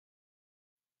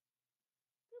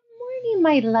morning,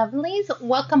 my lovelies.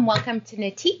 Welcome to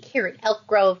Natique here at Elk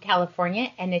Grove,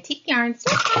 California, and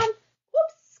NatiqueYarns.com.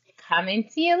 Whoops, coming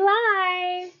to you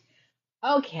live.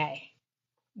 Okay,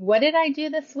 what did I do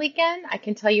this weekend? I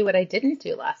can tell you what I didn't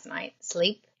do last night.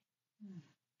 Sleep.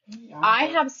 I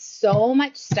have so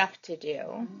much stuff to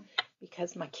do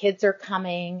because my kids are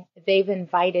coming. They've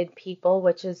invited people,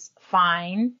 which is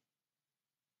fine.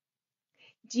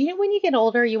 Do you know when you get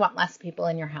older, you want less people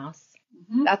in your house?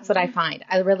 That's what I find.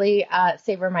 I really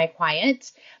savor my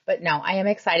quiet. But no, I am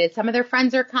excited. Some of their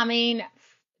friends are coming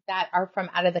that are from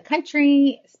out of the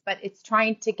country, but it's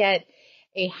trying to get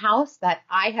a house that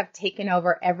I have taken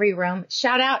over every room.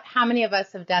 Shout out, how many of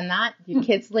us have done that? Your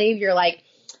kids leave, you're like,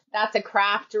 that's a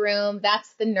craft room,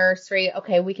 that's the nursery.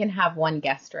 Okay, we can have one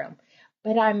guest room.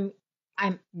 But I'm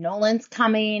Nolan's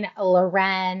coming,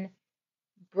 Loren,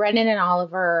 Brennan and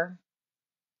Oliver,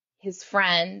 his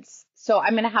friends. So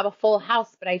I'm going to have a full house,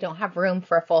 but I don't have room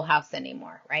for a full house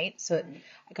anymore, right? So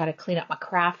I got to clean up my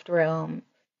craft room.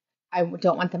 I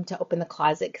don't want them to open the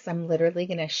closet because I'm literally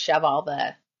going to shove all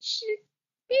the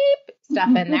beep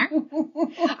stuff in there.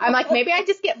 I'm like, maybe I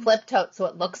just get flip tote so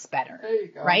it looks better. There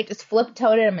you go. Right? Just flip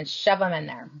tote them and shove them in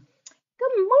there.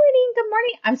 Good morning. Good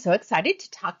morning. I'm so excited to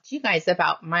talk to you guys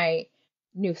about my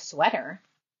new sweater.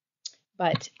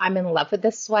 But I'm in love with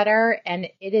this sweater, and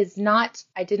it is not,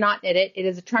 I did not knit it. It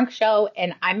is a trunk show,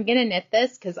 and I'm going to knit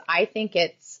this because I think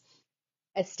it's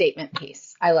a statement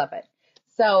piece. I love it.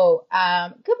 So,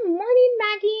 good morning,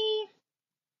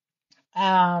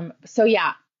 Maggie. So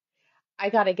yeah, I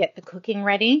got to get the cooking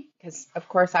ready because, of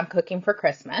course, I'm cooking for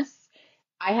Christmas.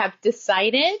 I have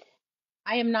decided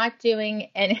I am not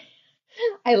doing any,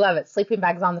 I love it, sleeping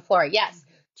bags on the floor. Yes,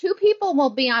 2 people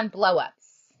will be on blow-ups.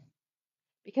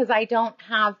 Because I don't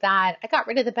have that. I got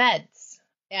rid of the beds,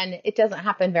 and it doesn't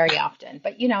happen very often.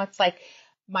 But, you know, it's like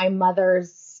my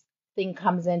mother's thing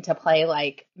comes into play,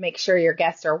 like make sure your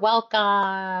guests are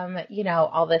welcome, you know,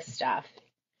 all this stuff.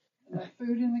 No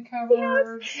food in the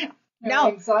cupboard. Yes. No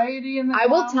anxiety in the house. I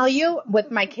will tell you,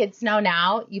 with my kids know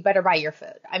now, you better buy your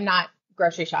food. I'm not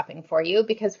grocery shopping for you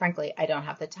because, frankly, I don't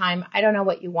have the time. I don't know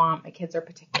what you want. My kids are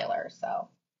particular, so.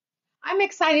 I'm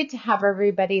excited to have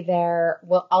everybody there.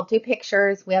 I'll do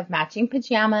pictures. We have matching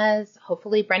pajamas.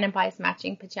 Hopefully, Brendan buys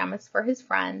matching pajamas for his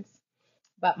friends.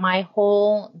 But my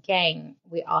whole gang,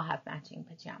 we all have matching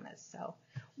pajamas. So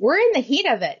we're in the heat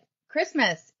of it.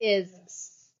 Christmas is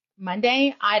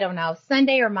Monday. I don't know,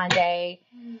 Sunday or Monday.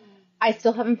 I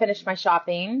still haven't finished my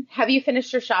shopping. Have you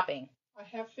finished your shopping? I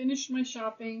have finished my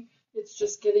shopping. It's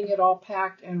just getting it all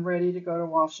packed and ready to go to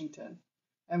Washington.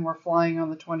 And we're flying on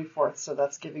the 24th, so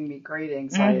that's giving me great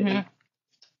anxiety. Mm-hmm.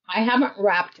 I haven't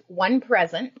wrapped one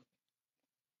present,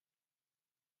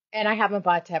 and I haven't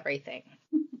bought everything.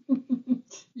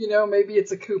 You know, maybe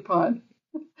it's a coupon.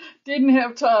 Didn't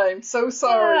have time. So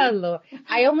sorry. Oh, Lord.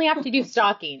 I only have to do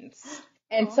stockings,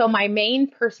 and so my main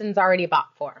person's already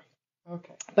bought for.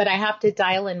 Okay. But I have to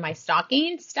dial in my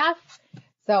stocking stuff,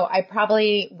 so I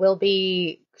probably will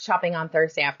be shopping on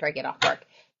Thursday after I get off work.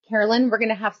 Carolyn, we're going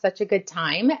to have such a good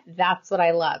time. That's what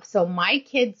I love. So my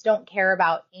kids don't care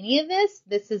about any of this.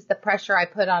 This is the pressure I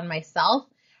put on myself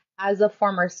as a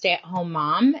former stay-at-home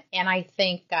mom. And I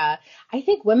think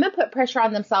women put pressure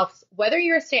on themselves, whether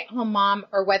you're a stay-at-home mom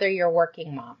or whether you're a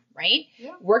working mom, right?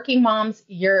 Yeah. Working moms,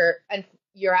 you're at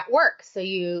work. So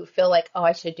you feel like, oh,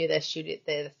 I should do this, should do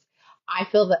this. I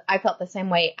felt the same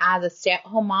way as a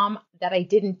stay-at-home mom that I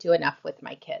didn't do enough with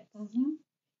my kids. Mm-hmm.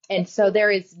 And so there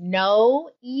is no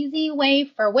easy way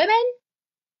for women.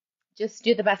 Just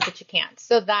do the best that you can.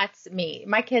 So that's me.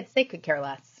 My kids, they could care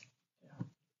less. Yeah.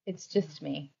 It's just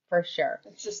me, for sure.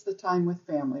 It's just the time with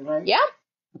family, right? Yeah,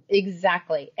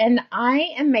 exactly. And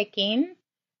I am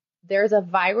there's a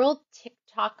viral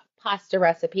TikTok pasta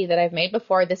recipe that I've made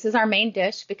before. This is our main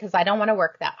dish because I don't want to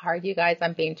work that hard, you guys.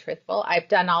 I'm being truthful. I've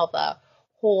done all the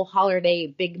whole holiday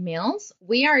big meals.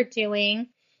 We are doing,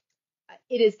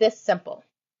 it is this simple.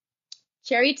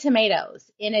 Cherry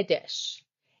tomatoes in a dish,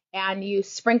 and you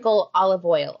sprinkle olive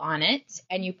oil on it,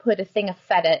 and you put a thing of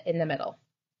feta in the middle,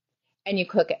 and you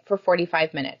cook it for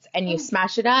 45 minutes, and you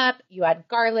smash it up, you add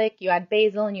garlic, you add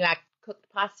basil, and you add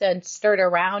cooked pasta and stir it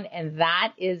around, and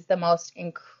that is the most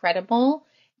incredible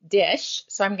dish.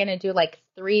 So I'm going to do like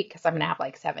 3, because I'm going to have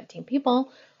like 17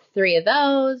 people, 3 of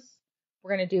those.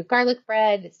 We're going to do garlic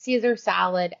bread, Caesar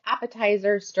salad,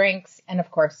 appetizers, drinks, and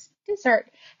of course, dessert.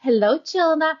 Hello,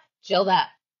 Gilda. Gilda,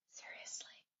 seriously.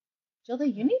 Gilda,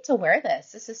 you need to wear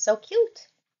this. This is so cute.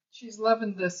 She's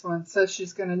loving this one, so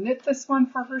she's going to knit this one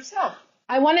for herself.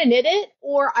 I want to knit it,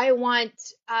 or I want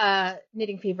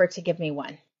Knitting Fever to give me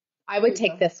one. I would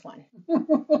take this one.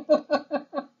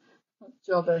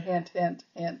 still there. Hint, hint,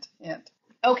 hint, hint.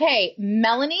 Okay,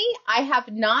 Melanie, I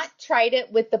have not tried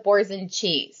it with the boars and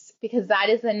cheese because that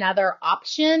is another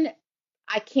option.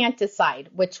 I can't decide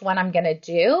which one I'm going to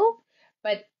do,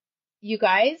 but you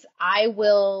guys, I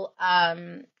will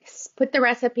put the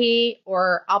recipe,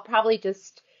 or I'll probably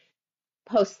just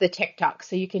post the TikTok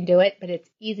so you can do it, but it's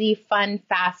easy, fun,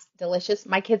 fast, delicious.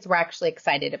 My kids were actually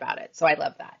excited about it, so I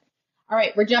love that. All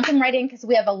right, we're jumping right in because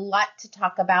we have a lot to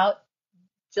talk about.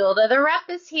 Gilda the Rep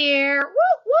is here.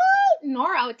 Woo, woo!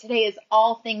 Noro. Today is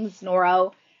all things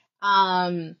Noro.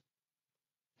 And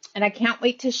I can't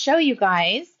wait to show you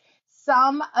guys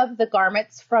some of the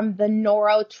garments from the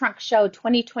Noro Trunk Show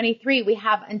 2023. We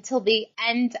have until the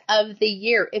end of the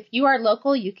year. If you are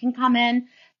local, you can come in,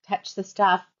 touch the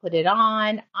stuff, put it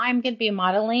on. I'm going to be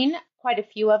modeling quite a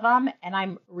few of them, and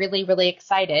I'm really, really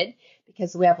excited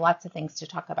because we have lots of things to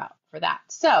talk about for that.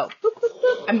 So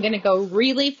I'm going to go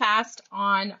really fast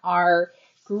on our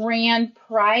grand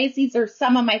prize. These are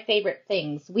some of my favorite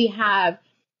things. We have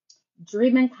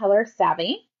Dream and Color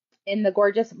Savvy in the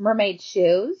gorgeous mermaid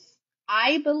shoes.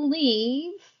 I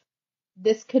believe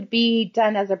this could be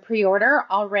done as a pre-order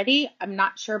already. I'm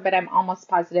not sure, but I'm almost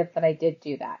positive that I did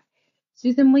do that.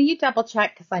 Susan, will you double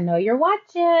check? Because I know you're watching.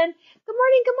 Good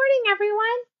morning,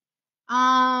 everyone.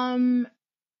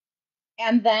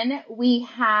 And then we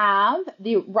have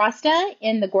the Rasta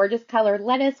in the gorgeous colored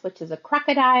lettuce, which is a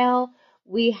crocodile.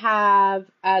 We have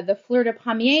the Fleur de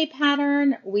Pommier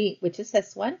pattern, which is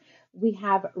this one. We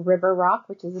have River Rock,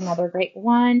 which is another great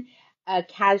one. A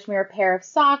cashmere pair of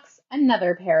socks,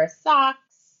 another pair of socks,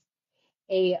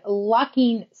 a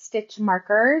locking stitch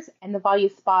markers, and the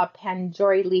Voluspa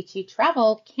Candles Lychee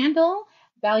Travel Candle,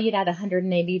 valued at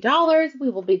 $180. We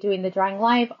will be doing the drawing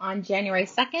live on January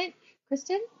 2nd.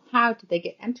 Kristen, how did they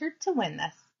get entered to win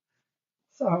this?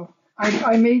 So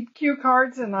I made cue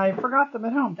cards and I forgot them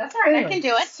at home. That's all right. Anyway, I can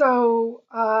do it. So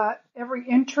every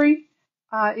entry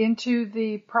into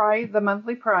the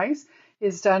monthly prize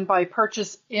is done by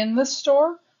purchase in the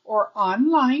store or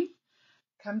online.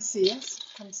 Come see us.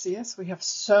 Come see us. We have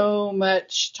so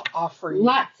much to offer you.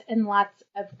 Lots and lots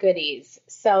of goodies.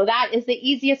 So that is the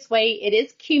easiest way. It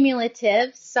is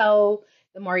cumulative. So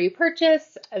the more you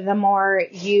purchase, the more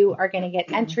you are going to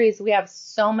get entries. We have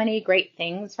so many great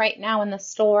things right now in the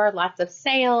store. Lots of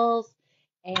sales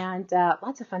and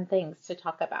lots of fun things to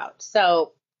talk about.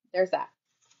 So there's that.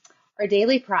 Our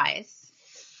daily prize.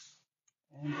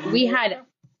 We had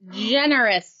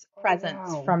generous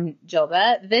presents from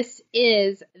Gilda. This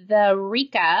is the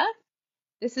Rika.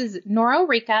 This is Noro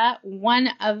Rika, one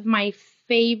of my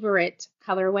favorite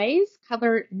colorways,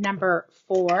 color number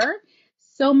 4.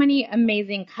 So many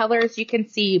amazing colors. You can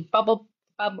see bubble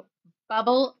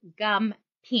gum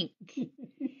pink,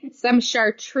 some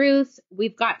chartreuse.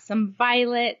 We've got some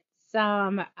violet,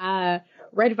 some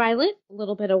red violet, a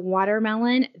little bit of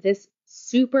watermelon, this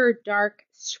super dark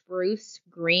spruce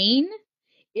green.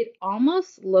 It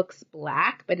almost looks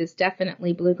black, but it's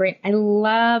definitely blue-green. I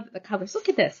love the colors. Look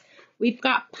at this. We've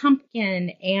got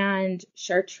pumpkin and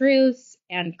chartreuse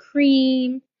and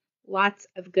cream, lots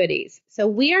of goodies. So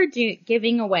we are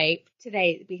giving away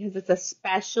today, because it's a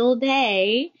special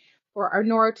day for our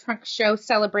Noro Trunk Show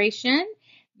celebration.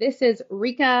 This is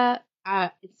Rika.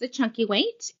 It's a chunky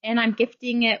weight, and I'm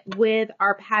gifting it with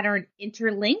our pattern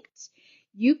Interlinked.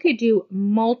 You could do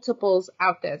multiples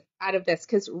out of this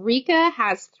because Rika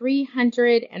has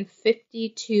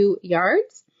 352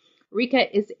 yards.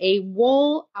 Rika is a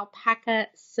wool alpaca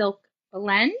silk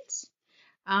blend.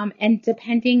 And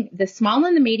depending, the small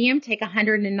and the medium take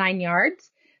 109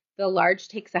 yards. The large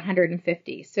takes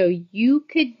 150. So you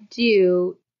could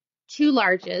do 2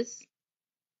 larges,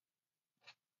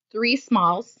 3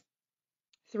 smalls,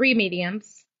 3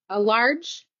 mediums, a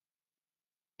large,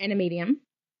 and a medium.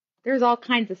 There's all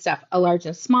kinds of stuff, a large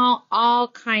and small, all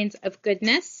kinds of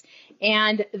goodness.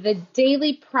 And the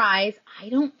daily prize, I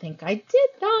don't think I did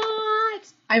that.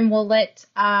 I will let,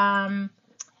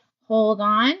 hold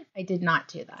on. I did not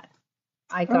do that.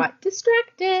 I got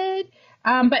distracted.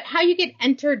 But how you get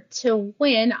entered to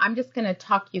win, I'm just going to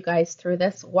talk you guys through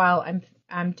this while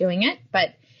I'm doing it.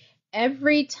 But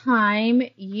every time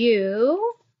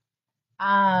you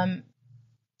comment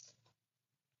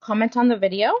on the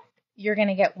video, you're going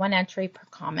to get 1 entry per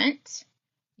comment.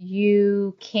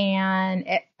 You can,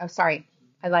 sorry,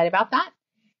 I lied about that.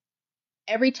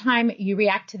 Every time you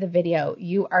react to the video,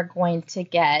 you are going to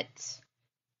get,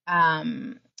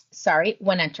 1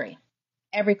 entry.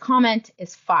 Every comment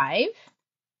is 5.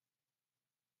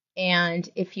 And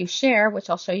if you share, which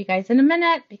I'll show you guys in a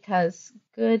minute, because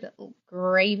good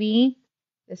gravy,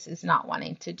 this is not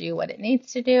wanting to do what it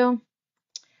needs to do.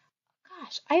 Gosh,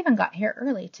 gosh, I even got here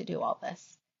early to do all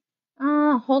this.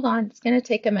 Hold on. It's going to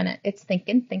take a minute. It's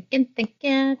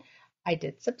thinking. I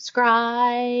did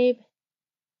subscribe.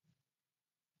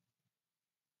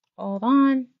 Hold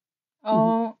on.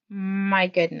 Oh my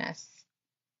goodness.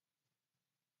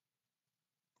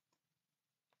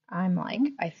 I'm like,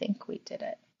 I think we did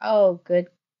it. Oh, good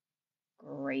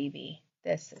gravy.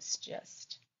 This is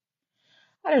just,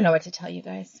 I don't know what to tell you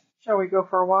guys. Shall we go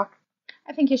for a walk?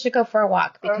 I think you should go for a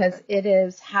walk because Okay. it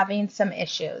is having some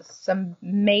issues, some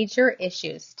major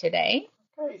issues today.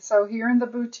 Okay, so here in the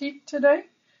boutique today,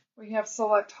 we have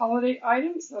select holiday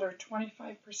items that are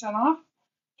 25% off.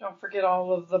 Don't forget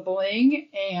all of the bling.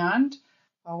 And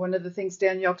one of the things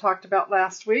Danielle talked about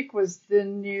last week was the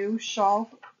new Shawl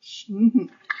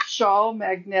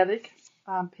magnetic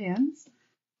pins.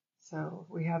 So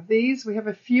we have these. We have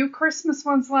a few Christmas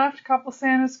ones left, a couple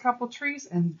Santas, a couple trees,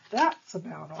 and that's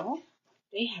about all.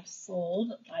 They have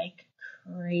sold like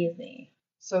crazy.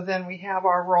 So then we have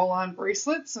our roll-on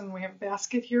bracelets, and we have a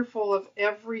basket here full of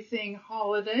everything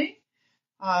holiday.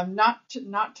 Not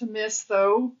to miss,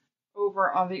 though,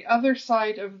 over on the other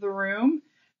side of the room,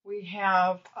 we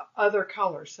have other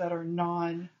colors that are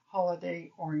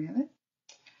non-holiday oriented.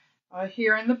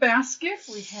 Here in the basket,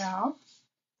 we have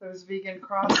those vegan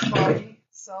crossbody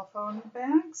cell phone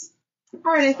bags.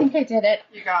 All right, I think I did it.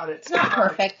 You got it. It's not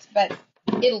perfect, but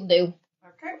it'll do.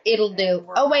 Okay. It'll do.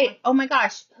 Oh, wait. Oh, my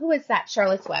gosh. Who is that?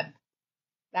 Charlotte's Web.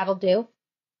 That'll do.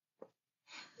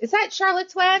 Is that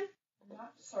Charlotte's Web? I'm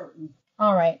not certain.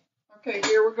 All right. Okay,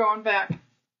 here we're going back.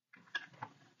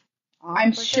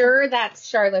 I'm sure that's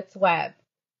Charlotte's Web.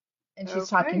 And she's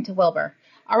talking to Wilbur.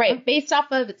 All right. Based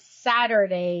off of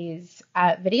Saturday's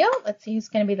video, let's see who's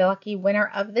going to be the lucky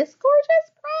winner of this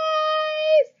gorgeous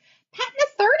prize. Pat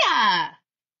Nathurda.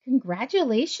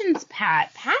 Congratulations,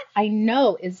 Pat. Pat, I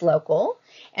know, is local.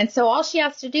 And so all she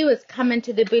has to do is come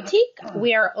into the boutique.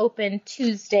 We are open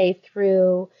Tuesday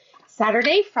through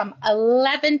Saturday from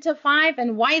 11 to 5.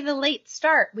 And why the late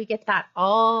start? We get that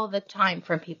all the time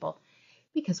from people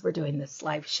because we're doing this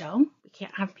live show. We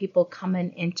can't have people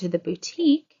coming into the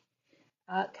boutique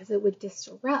because it would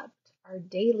disrupt our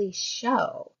daily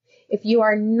show. If you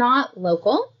are not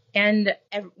local, and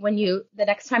when the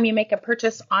next time you make a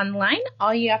purchase online,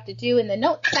 all you have to do in the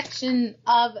notes section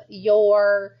of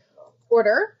your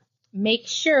order, make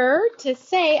sure to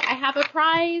say, I have a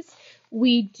prize.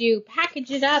 We do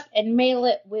package it up and mail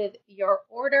it with your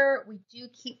order. We do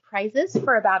keep prizes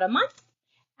for about a month.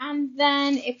 And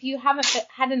then if you haven't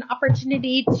had an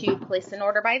opportunity to place an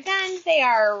order by then, they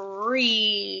are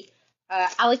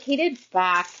allocated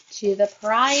back to the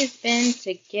prize bin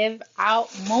to give out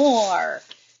more.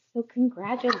 So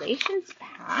congratulations,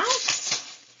 Pat.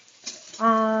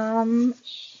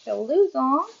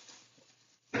 Shaluza.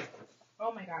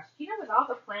 Oh my gosh. You know, with all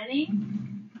the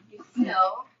planning, you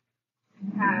still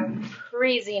have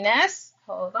craziness.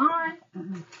 Hold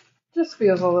on. Just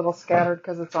feels a little scattered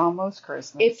because it's almost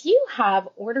Christmas. If you have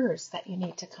orders that you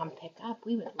need to come pick up,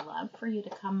 we would love for you to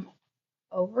come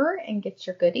over and get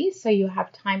your goodies so you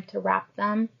have time to wrap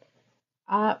them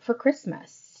for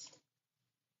Christmas.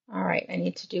 All right, I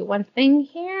need to do one thing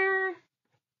here.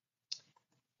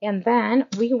 And then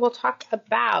we will talk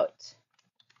about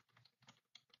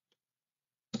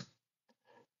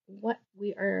what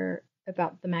we are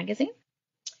about the magazine.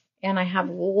 And I have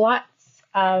lots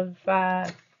of,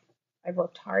 I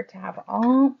worked hard to have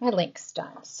all my links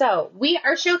done. So we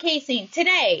are showcasing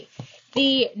today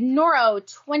the Noro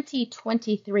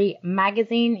 2023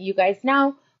 magazine. You guys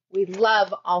know we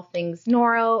love all things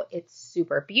Noro. It's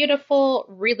super beautiful,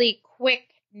 really quick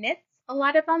knits, a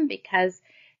lot of them, because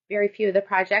very few of the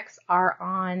projects are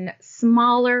on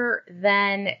smaller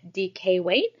than DK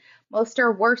weight. Most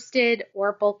are worsted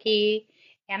or bulky.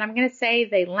 And I'm going to say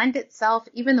they lend itself,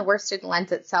 even the worsted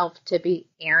lends itself to be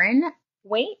Aran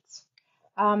weight.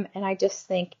 And I just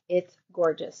think it's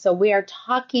gorgeous. So we are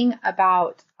talking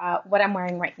about what I'm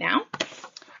wearing right now.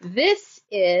 This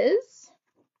is,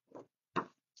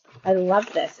 I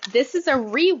love this. This is a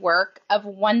rework of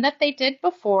one that they did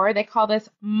before. They call this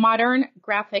Modern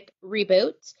Graphic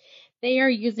Reboot. They are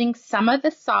using some of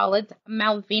the solids.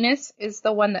 Malvinus is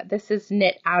the one that this is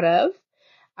knit out of.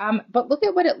 But look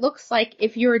at what it looks like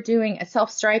if you were doing a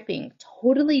self-striping.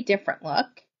 Totally different look.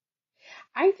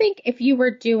 I think if you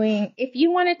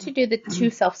wanted to do the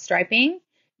two self-striping,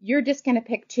 you're just going to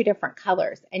pick two different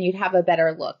colors and you'd have a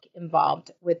better look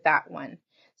involved with that one.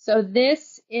 So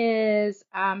this is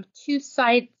two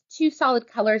solid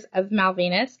colors of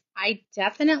Malvinus. I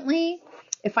definitely,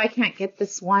 if I can't get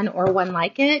this one or one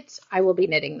like it, I will be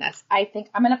knitting this. I think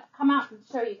I'm going to come out and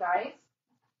show you guys.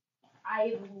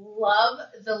 I love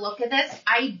the look of this.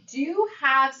 I do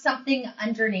have something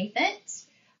underneath it.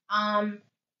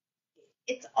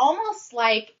 It's almost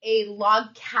like a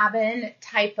log cabin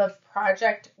type of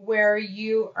project where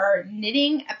you are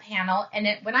knitting a panel. And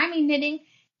when I mean knitting,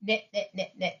 knit, knit,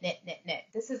 knit, knit, knit, knit, knit.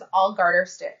 This is all garter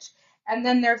stitch. And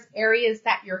then there's areas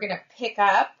that you're going to pick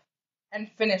up and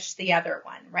finish the other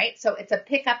one, right? So it's a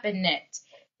pick up and knit.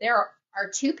 There are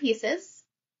 2 pieces,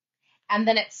 and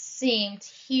then it's seamed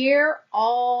here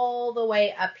all the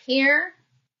way up here,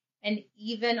 and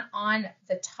even on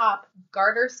the top.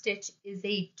 Garter stitch is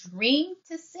a dream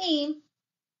to seam.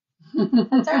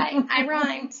 That's all right, I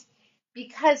rhymed.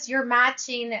 Because you're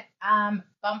matching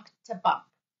bump to bump.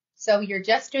 So you're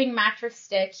just doing mattress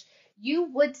stitch. You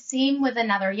would seam with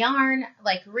another yarn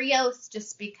like Rios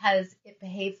just because it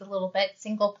behaves a little bit.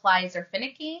 Single plies are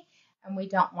finicky and we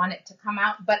don't want it to come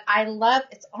out. But I love,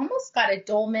 it's almost got a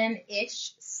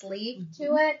dolman-ish sleeve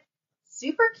to it.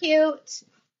 Super cute.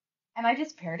 And I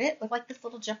just paired it with like this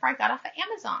little jumper I got off of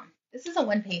Amazon. This is a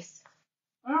one piece.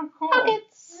 Oh, cool.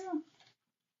 Pockets.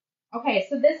 Yeah. Okay,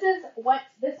 so this is what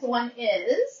this one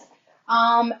is.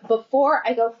 Before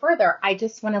I go further, I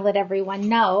just want to let everyone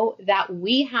know that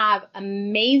we have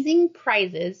amazing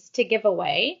prizes to give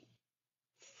away.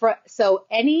 So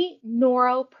any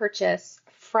Noro purchase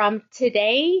from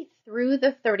today through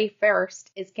the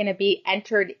 31st is going to be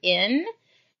entered in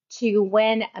to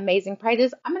win amazing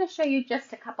prizes. I'm going to show you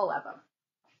just a couple of them.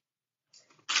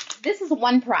 This is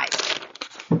one prize.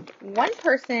 One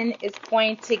person is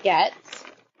going to get,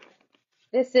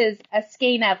 this is a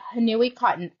skein of Hanui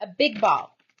cotton, a big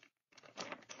ball,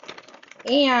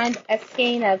 and a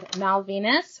skein of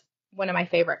Malvinas, one of my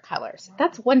favorite colors.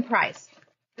 That's one prize,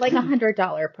 like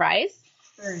 $100 prize.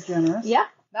 Very generous. Yeah,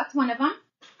 that's one of them.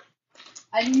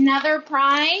 Another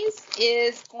prize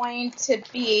is going to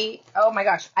be, oh my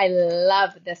gosh, I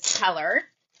love this color.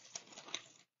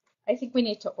 I think we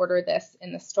need to order this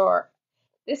in the store.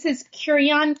 This is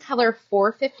Curion color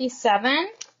 457.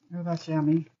 Oh, that's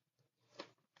yummy.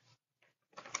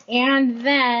 And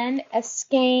then a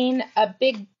skein, a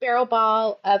big barrel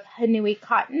ball of Hanui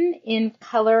cotton in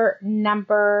color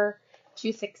number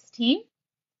 216.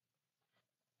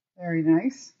 Very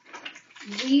nice.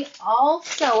 We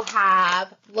also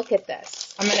have, look at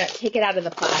this. I'm going to take it out of the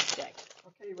plastic.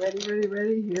 Okay,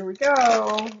 ready. Here we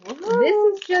go. This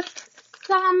is just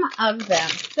some of them.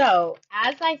 So,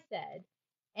 as I said,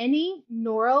 any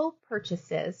Noro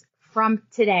purchases from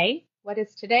today, what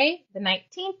is today? The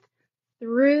 19th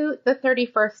through the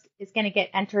 31st is going to get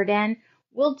entered in.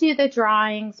 We'll do the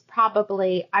drawings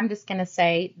probably, I'm just going to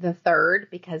say the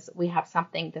 3rd because we have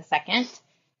something the 2nd.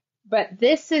 But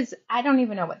this is, I don't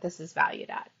even know what this is valued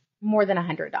at. More than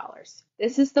 $100.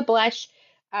 This is the blush.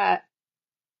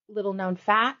 Little known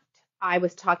fact, I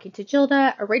was talking to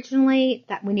Gilda originally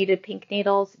that we needed pink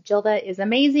needles. Gilda is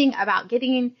amazing about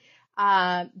getting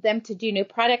them to do new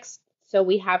products. So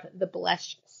we have the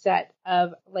blush set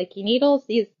of Likey needles.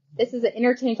 This is an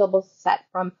interchangeable set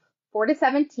from 4 to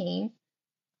 17,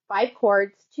 5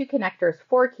 cords, 2 connectors,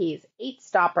 4 keys, 8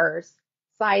 stoppers,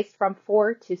 sized from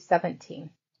 4 to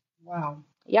 17. Wow.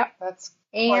 Yep. That's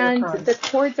and the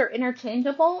cords are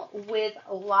interchangeable with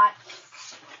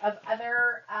lots of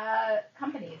other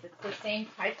companies. It's the same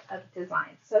type of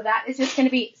design. So that is just going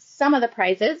to be some of the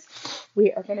prizes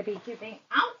we are going to be giving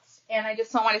out. And I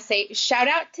just want to say shout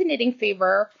out to Knitting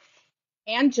Fever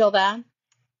and Gilda. And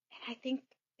I think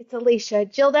it's Alicia.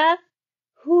 Gilda,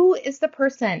 who is the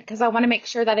person? Because I want to make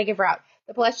sure that I give her out.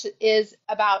 The blush is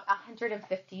about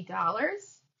 $150.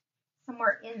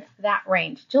 Somewhere in that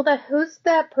range. Gilda, who's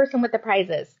the person with the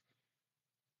prizes?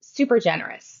 Super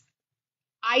generous.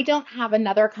 I don't have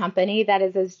another company that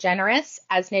is as generous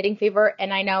as Knitting Fever,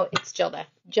 and I know it's Gilda.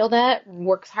 Gilda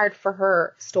works hard for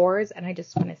her stores, and I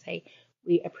just want to say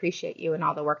we appreciate you and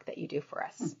all the work that you do for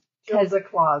us. Gilda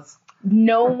Claus.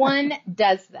 No one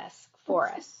does this for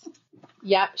us.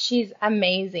 Yep, she's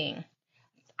amazing.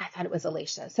 I thought it was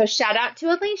Alicia. So shout out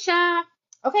to Alicia.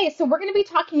 Okay, so we're going to be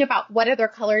talking about what other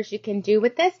colors you can do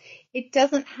with this. It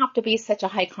doesn't have to be such a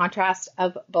high contrast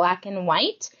of black and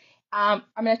white. I'm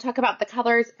going to talk about the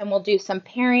colors and we'll do some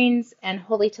pairings, and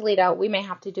holy Toledo, we may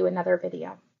have to do another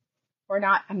video. Or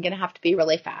not, I'm going to have to be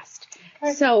really fast.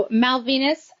 Okay. So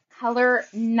Malvinas color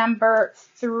number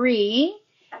 3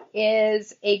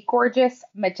 is a gorgeous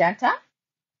magenta.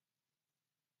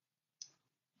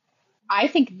 I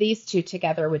think these two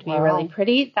together would be really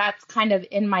pretty. That's kind of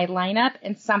in my lineup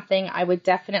and something I would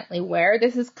definitely wear.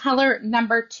 This is color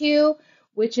number 2,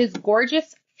 which is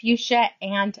gorgeous fuchsia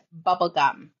and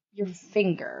bubblegum. Your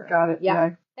finger. Got it.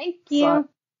 Yeah. Thank you.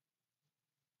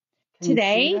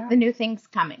 Today, the new thing's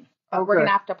coming. but we're going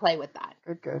to have to play with that.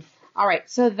 Good. All right,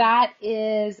 so that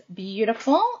is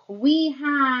beautiful. I'm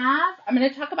going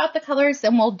to talk about the colors,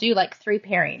 and we'll do like 3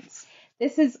 pairings.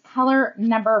 This is color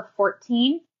number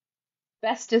 14,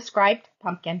 best described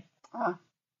pumpkin.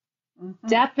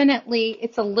 Definitely,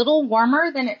 it's a little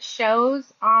warmer than it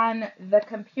shows on the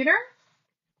computer.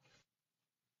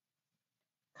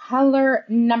 Color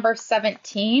number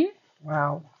 17.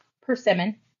 Wow.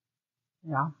 Persimmon.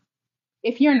 Yeah.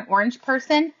 If you're an orange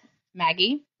person,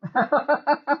 Maggie.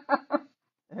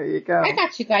 There you go. I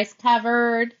got you guys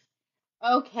covered.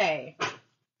 Okay.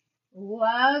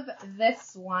 Love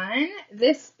this one.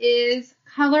 This is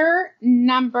color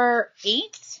number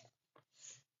 8.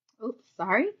 Oops,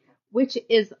 sorry. Which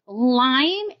is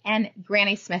lime and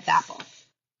Granny Smith apple.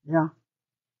 Yeah.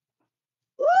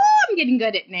 Ooh, I'm getting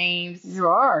good at names. You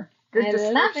are. Good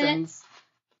descriptions.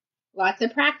 Lots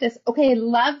of practice. Okay,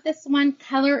 love this one.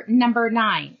 Color number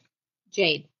 9.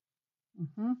 Jade.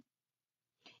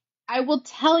 I will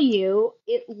tell you,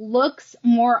 it looks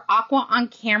more aqua on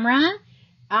camera.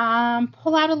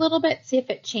 Pull out a little bit, see if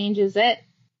it changes it.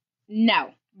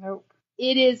 No. Nope.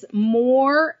 It is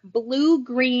more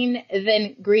blue-green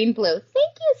than green-blue.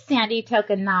 Thank you, Sandy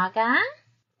Tokunaga.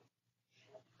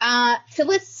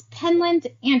 Phyllis Penland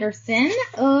Anderson.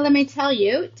 Let me tell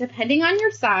you, depending on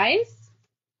your size.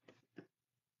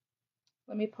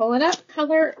 Let me pull it up.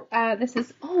 Color. This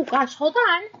is, oh gosh, hold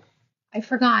on. I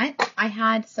forgot. I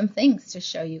had some things to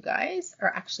show you guys, or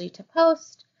actually to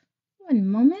post. One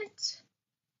moment.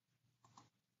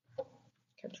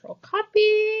 Control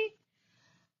copy.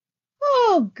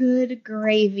 Oh, good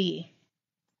gravy.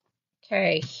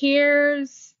 Okay,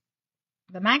 here's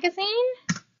the magazine.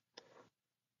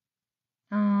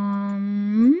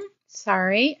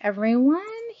 Sorry, everyone.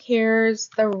 Here's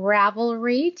the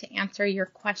Ravelry to answer your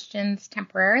questions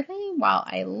temporarily while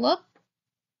I look.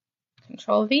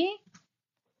 Control V.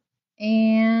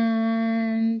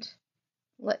 And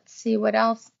let's see what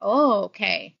else. Oh,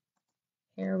 okay.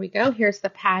 Here we go. Here's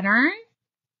the pattern.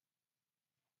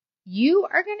 You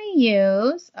are going to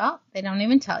use, oh, they don't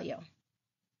even tell you.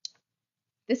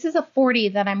 This is a 40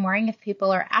 that I'm wearing if people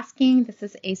are asking. This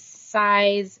is a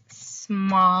size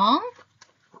small.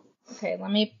 Okay,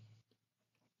 let me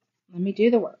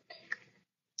do the work.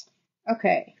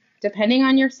 Okay, depending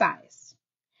on your size.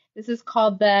 This is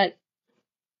called the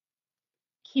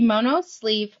kimono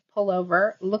sleeve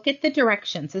pullover. Look at the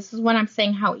directions. This is what I'm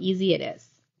saying how easy it is.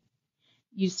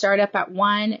 You start up at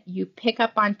 1, you pick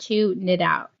up on 2, knit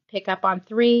out. Pick up on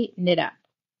 3, knit up.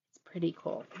 It's pretty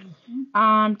cool.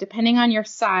 Depending on your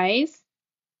size,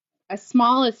 a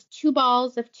small is 2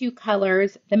 balls of 2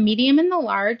 colors, the medium and the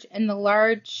large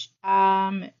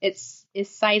is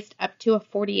sized up to a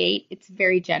 48. It's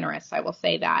very generous, I will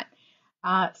say that.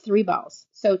 3 balls.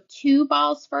 So 2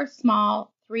 balls for a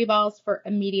small, 3 balls for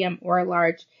a medium or a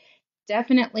large.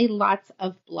 Definitely lots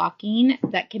of blocking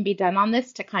that can be done on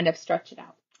this to kind of stretch it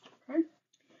out. Okay.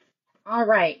 All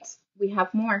right, we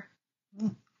have more.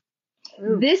 Ooh.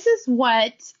 This is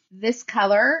what this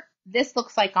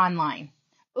looks like online.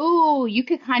 Ooh, you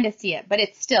could kind of see it, but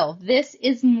it's still, this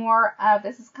is more of,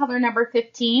 this is color number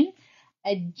 15,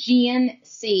 a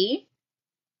GNC.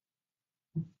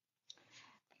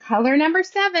 Color number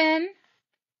 7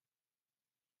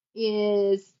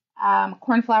 is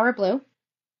cornflower blue.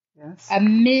 Yes. A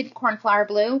mid cornflower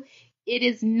blue. It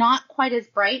is not quite as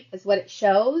bright as what it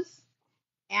shows.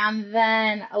 And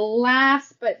then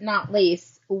last but not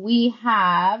least, we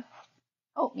have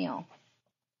oatmeal.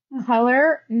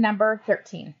 Color number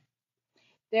 13.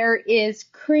 There is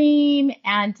cream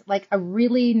and like a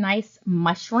really nice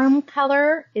mushroom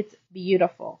color. It's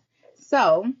beautiful.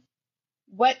 So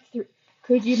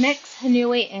could you mix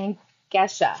Hanui and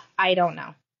Gesha? I don't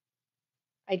know.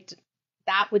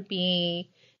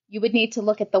 You would need to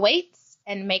look at the weights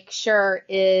and make sure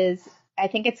I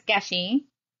think it's Geshi,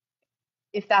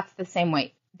 if that's the same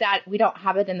weight. That we don't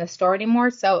have it in the store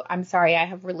anymore, so I'm sorry, I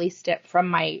have released it from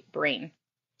my brain.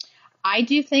 I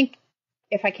do think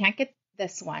if I can't get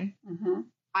this one,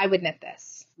 I would knit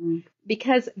this.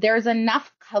 Because there's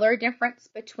enough color difference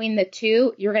between the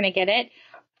two, you're going to get it.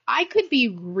 I could be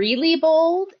really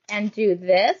bold and do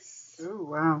this. Oh,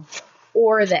 wow.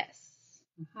 Or this.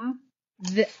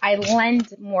 I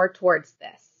lend more towards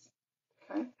this.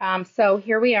 Okay. So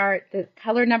here we are, the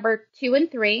color number 2 and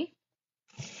 3,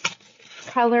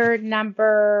 color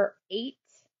number 8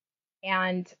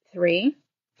 and 3,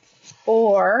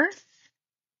 or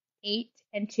 8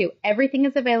 and 2. Everything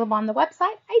is available on the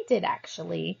website. I did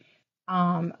actually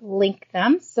link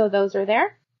them, so those are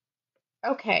there.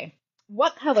 Okay,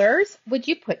 what colors would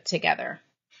you put together?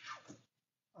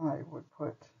 I would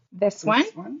put This one.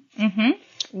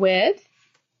 With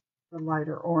the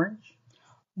lighter orange.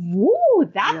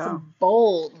 Woo, that's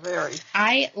bold. Very.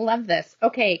 I love this.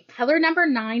 Okay, color number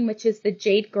 9, which is the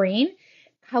jade green.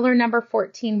 Color number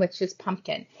 14, which is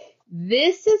pumpkin.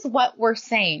 This is what we're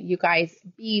saying, you guys.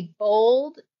 Be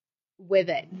bold with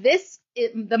it.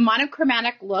 The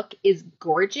monochromatic look is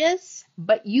gorgeous,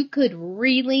 but you could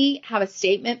really have a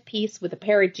statement piece with a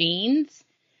pair of jeans.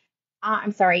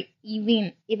 I'm sorry,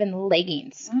 even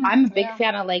leggings. I'm a big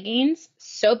fan of leggings.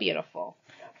 So beautiful.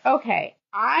 Okay,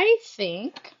 I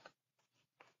think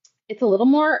it's a little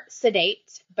more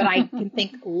sedate, but I can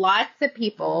think lots of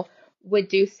people would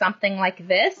do something like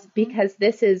this because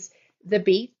this is the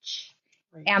beach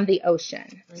and the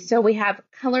ocean. So we have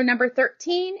color number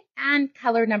 13 and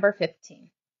color number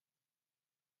 15.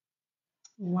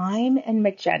 Lime and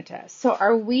magenta. So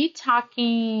are we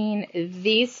talking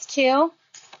these two?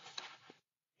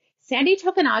 Sandy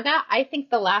Tokunaga, I think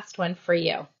the last one for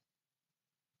you.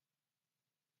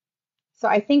 So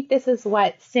I think this is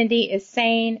what Cindy is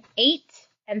saying, 8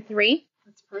 and 3.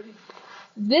 That's pretty.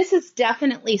 This is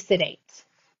definitely sedate.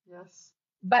 Yes.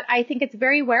 But I think it's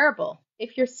very wearable.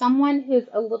 If you're someone who's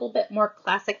a little bit more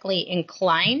classically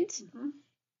inclined,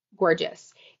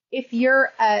 gorgeous. If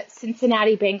you're a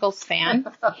Cincinnati Bengals fan,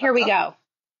 here we go.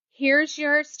 Here's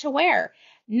yours to wear.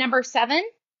 Number 7,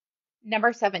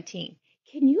 number 17.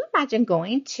 Can you imagine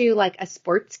going to like a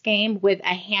sports game with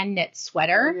a hand knit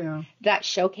sweater that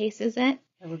showcases it?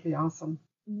 That would be awesome.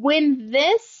 When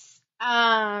this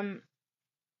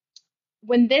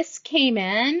came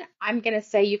in, I'm going to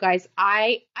say, you guys,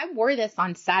 I wore this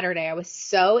on Saturday. I was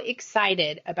so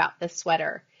excited about this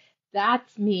sweater.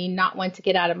 That's me not wanting to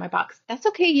get out of my box. That's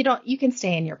okay. You can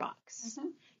stay in your box.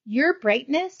 Your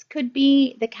brightness could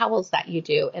be the cowls that you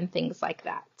do and things like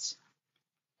that.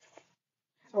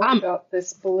 So what about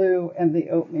this blue and the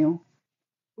oatmeal?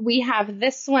 We have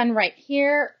this one right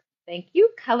here. Thank you.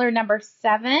 Color number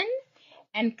 7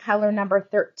 and color number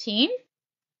 13.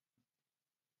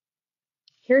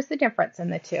 Here's the difference in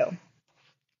the two.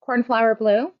 Cornflower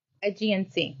blue, a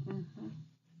GNC.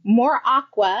 More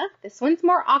aqua. This one's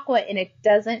more aqua, and it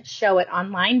doesn't show it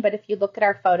online, but if you look at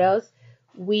our photos,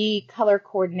 we color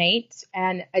coordinate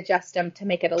and adjust them to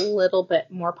make it a little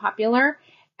bit more popular.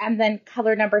 And then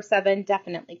color number 7,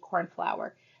 definitely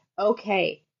cornflower.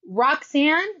 Okay,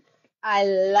 Roxanne, I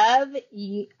love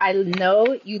you. I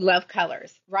know you love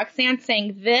colors. Roxanne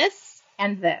saying this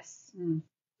and this.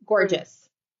 Gorgeous.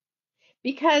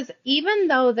 Because even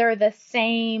though they're the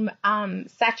same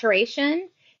saturation,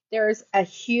 there's a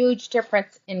huge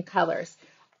difference in colors.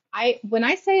 When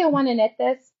I say I want to knit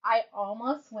this, I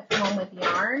almost went home with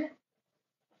yarn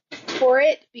for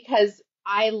it because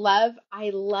I love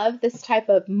this type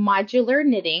of modular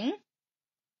knitting.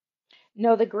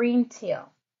 No, the green teal.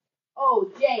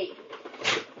 Oh, jade.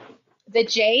 The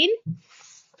jade.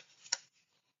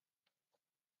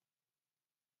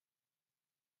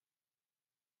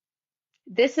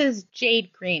 This is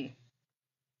jade green.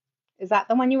 Is that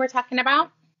the one you were talking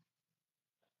about?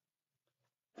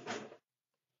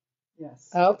 Yes.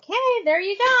 Okay, there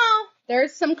you go.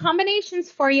 There's some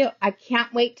combinations for you. I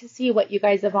can't wait to see what you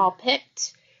guys have all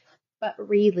picked. But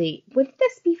really, wouldn't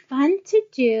this be fun to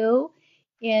do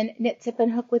in Knit, Tip,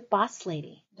 and Hook with Boss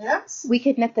Lady? Yes. We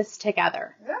could knit this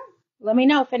together. Yeah. Let me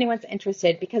know if anyone's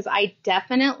interested because I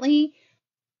definitely,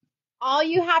 all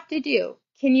you have to do,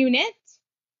 can you knit?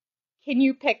 Can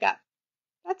you pick up?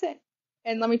 That's it.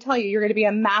 And let me tell you, you're going to be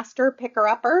a master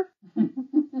picker-upper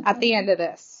at the end of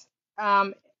this.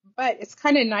 But it's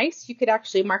kind of nice. You could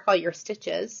actually mark all your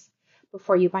stitches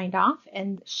before you bind off,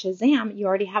 and shazam, you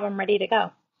already have them ready to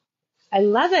go. I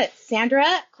love it. Sandra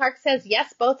Clark says,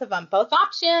 yes, both of them. Both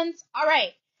options. All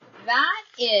right. That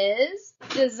is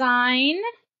design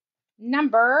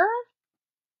number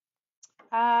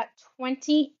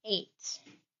 28.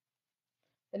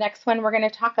 The next one we're going to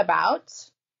talk about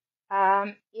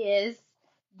is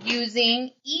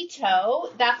using Ito.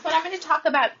 That's what I'm going to talk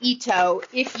about, Ito.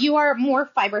 If you are more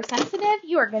fiber sensitive,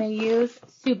 you are going to use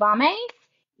Tsubame.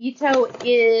 Ito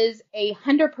is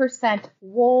 100%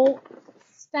 wool,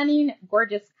 stunning,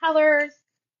 gorgeous colors,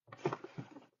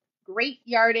 great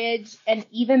yardage, and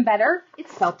even better,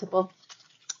 it's feltable.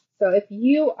 So if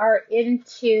you are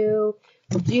into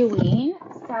doing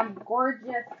some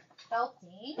gorgeous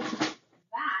felting,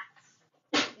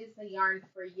 that is the yarn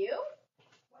for you.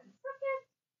 1 second.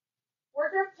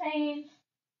 Wardrobe change.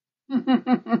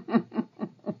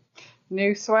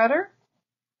 New sweater?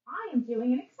 I am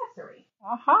doing an accessory.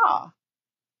 Aha.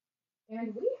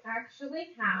 And we actually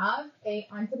have a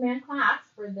on-demand class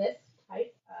for this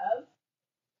type of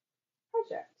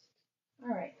project.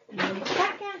 All right, 1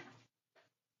 second.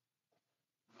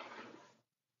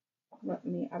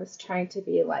 I was trying to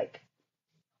be like,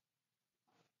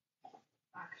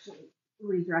 actually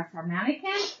redress our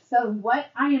mannequin. So what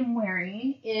I am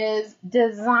wearing is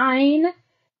design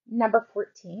number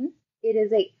 14. It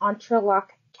is a entrelac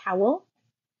cowl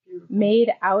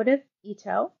made out of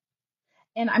Ito.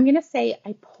 And I'm going to say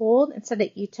I pulled, instead of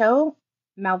Ito,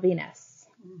 Malvinas.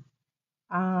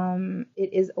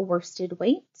 It is a worsted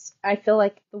weight. I feel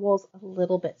like the wool's a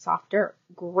little bit softer.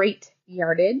 Great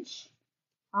yardage.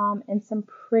 And some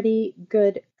pretty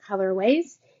good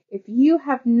colorways. If you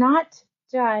have not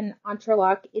done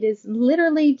entrelac, it is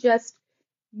literally just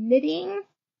knitting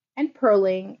and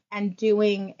purling and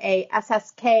doing a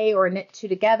SSK or knit two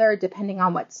together, depending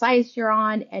on what size you're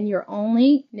on, and you're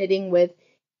only knitting with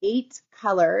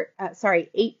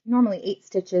normally eight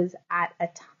stitches at a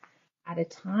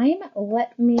time.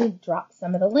 Let me drop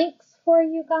some of the links for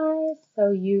you guys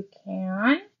so you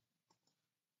can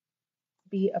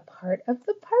be a part of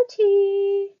the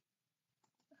party.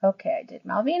 Okay, I did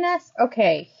Malvinas.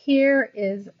 Okay, here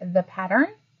is the pattern.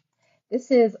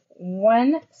 This is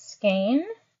one skein,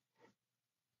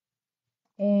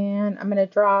 and I'm going to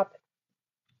drop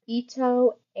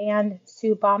Ito and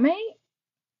Tsubame.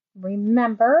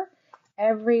 Remember,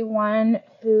 everyone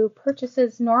who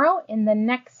purchases Noro in the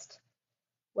next,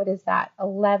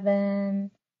 11,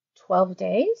 12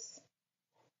 days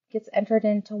gets entered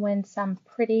in to win some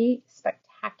pretty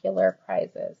spectacular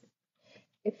prizes.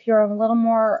 If you're a little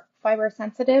more fiber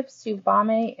sensitive,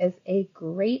 Tsubame is a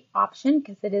great option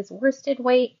because it is worsted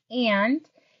weight and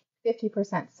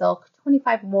 50% silk,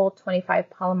 25 wool, 25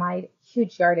 polyamide,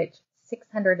 huge yardage,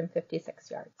 656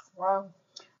 yards. Wow.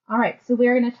 All right, so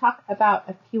we're going to talk about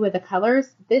a few of the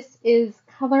colors. This is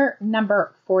color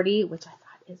number 40, which I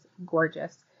thought is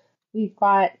gorgeous. We've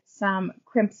got some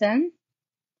crimson,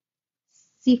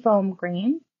 seafoam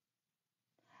green,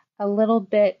 a little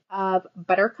bit of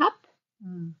buttercup,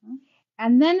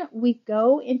 and then we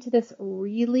go into this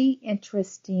really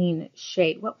interesting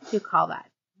shade. What would you call that?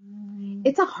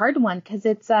 It's a hard one because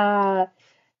it's got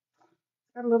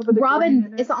a little bit of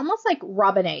robin. It's almost like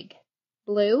robin egg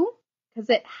blue because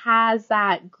it has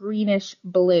that greenish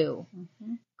blue,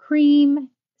 cream,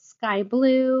 sky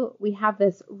blue. We have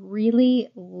this really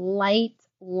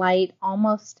light,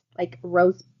 almost like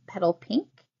rose petal pink.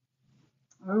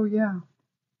 Oh yeah.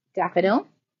 Daffodil,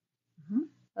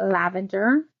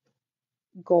 lavender,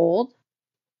 gold.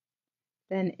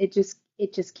 Then it just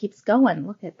keeps going.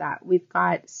 Look at that. We've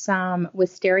got some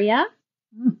wisteria,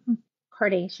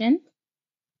 carnation,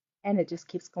 and it just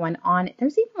keeps going on.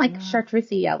 There's even like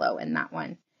chartreuse yellow in that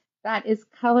one. That is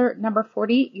color number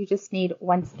 40. You just need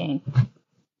one skein.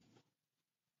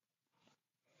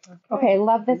 Okay,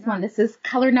 love this one. This is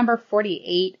color number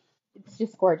 48. It's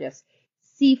just gorgeous.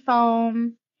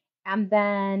 Seafoam, and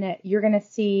then you're going to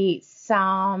see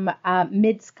some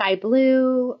mid-sky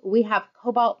blue. We have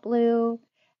cobalt blue.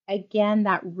 Again,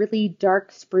 that really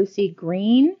dark sprucey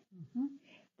green.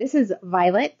 This is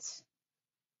violet,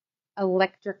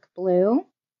 electric blue,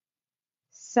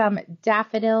 some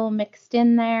daffodil mixed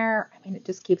in there. I mean, it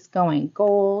just keeps going.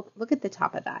 Gold. Look at the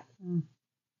top of that.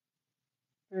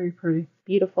 Very pretty.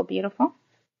 Beautiful, beautiful.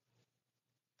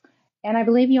 And I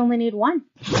believe you only need one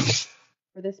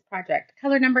for this project.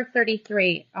 Color number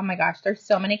 33. Oh my gosh, there's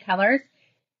so many colors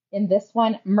in this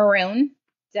one. Maroon,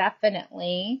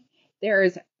 definitely.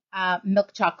 There's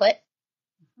milk chocolate.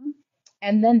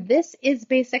 And then this is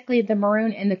basically the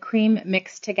maroon and the cream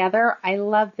mixed together. I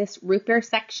love this root beer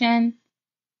section.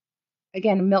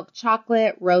 Again, milk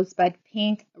chocolate, rosebud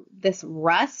pink. This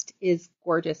rust is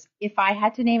gorgeous. If I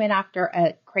had to name it after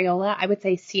a Crayola, I would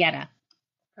say sienna.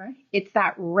 Okay. It's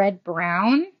that red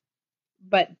brown,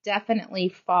 but definitely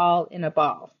fall in a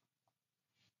ball.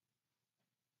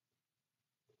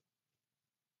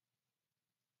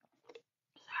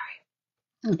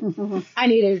 Sorry. I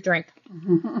needed a drink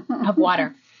of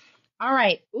water. All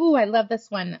right. Ooh, I love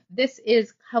this one. This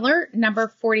is color number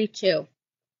 42.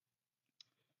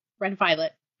 Red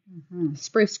violet.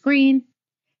 Spruce green.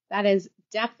 That is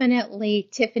definitely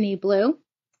Tiffany blue.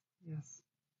 Yes.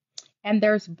 And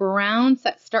there's browns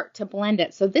that start to blend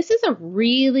it. So this is a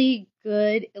really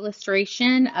good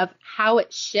illustration of how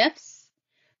it shifts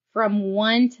from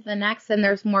one to the next. And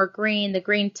there's more green. The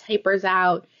green tapers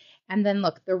out. And then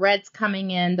look, the red's coming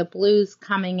in, the blue's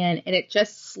coming in, and it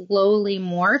just slowly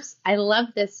morphs. I love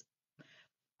this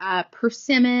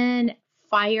persimmon,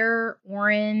 fire,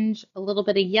 orange, a little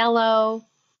bit of yellow.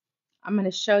 I'm going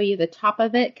to show you the top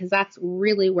of it because that's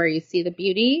really where you see the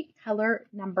beauty. Color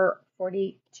number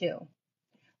 42.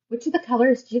 Which of the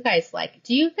colors do you guys like?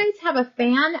 Do you guys have a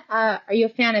fan? Are you a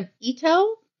fan of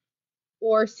Ito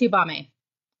or Tsubame?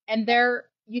 And they're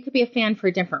you could be a fan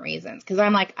for different reasons, because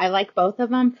I'm like, I like both of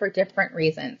them for different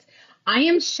reasons. I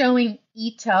am showing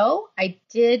Ito. I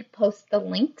did post the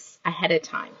links ahead of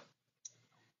time.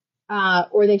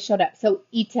 Or they showed up. So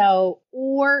Ito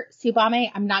or Tsubame.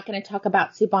 I'm not going to talk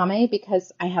about Tsubame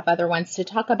because I have other ones to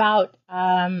talk about.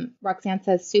 Roxanne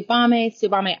says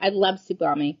Tsubame. I love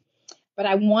Tsubame. But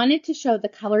I wanted to show the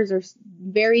colors are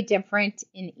very different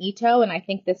in Ito, and I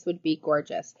think this would be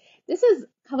gorgeous. This is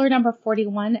color number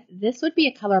 41. This would be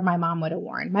a color my mom would have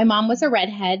worn. My mom was a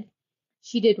redhead.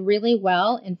 She did really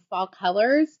well in fall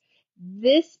colors.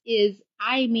 This is,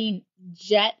 I mean,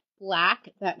 jet black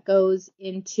that goes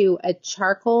into a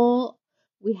charcoal.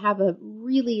 We have a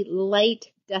really light,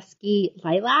 dusky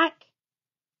lilac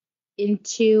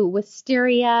into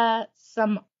wisteria,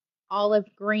 some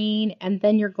olive green, and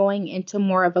then you're going into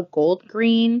more of a gold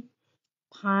green,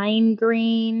 pine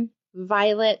green,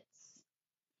 violets,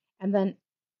 and then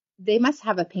they must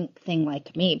have a pink thing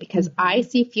like me because I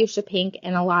see fuchsia pink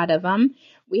in a lot of them.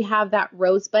 We have that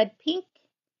rosebud pink,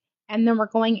 and then we're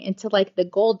going into like the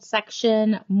gold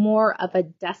section, more of a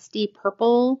dusty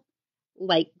purple,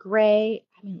 light gray.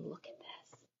 I mean, look at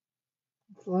this.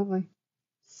 It's lovely.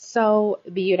 So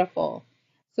beautiful.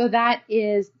 So that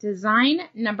is design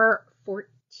number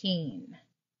 14.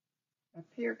 Up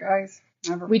here, guys.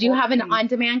 Number We do have 14. an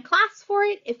on-demand class for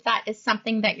it if that is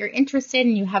something that you're interested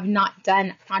in. You have not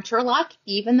done interlock,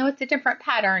 even though it's a different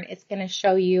pattern, it's going to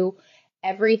show you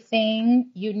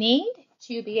everything you need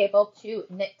to be able to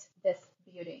knit this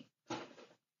beauty.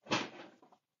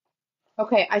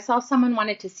 Okay, I saw someone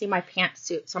wanted to see my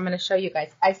pantsuit, so I'm going to show you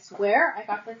guys. I swear I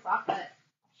got this off of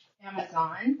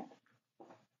Amazon.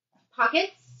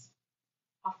 Pockets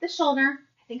off the shoulder.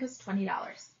 I think it was $20.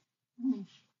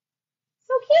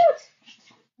 So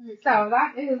cute. So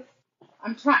that is,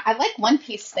 I like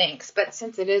one-piece things, but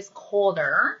since it is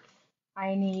colder,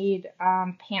 I need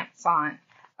pants on.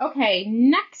 Okay,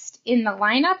 next in the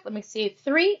lineup, let me see,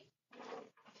 3.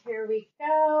 Here we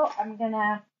go. I'm going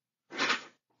to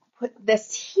put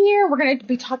this here. We're going to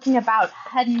be talking about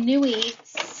Hanui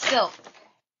silk.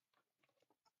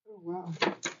 Oh, wow.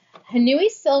 Hanui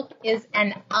silk is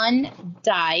an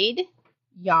undyed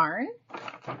yarn.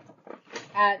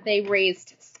 They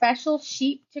raised special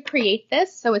sheep to create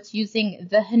this, so it's using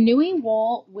the Hanui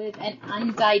wool with an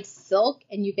undyed silk,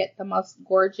 and you get the most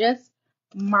gorgeous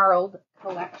marled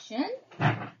collection.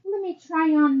 Let me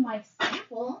try on my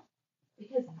sample,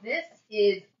 because this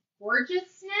is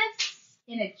gorgeousness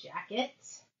in a jacket.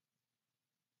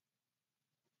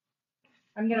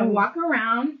 I'm going to walk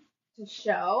around to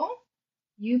show.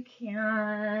 You're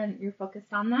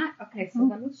focused on that? Okay, so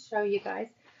let me show you guys.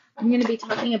 I'm going to be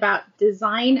talking about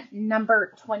design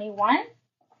number 21.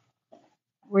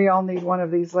 We all need one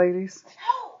of these, ladies.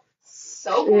 Oh,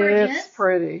 so gorgeous. It's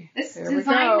pretty. This Here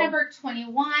design number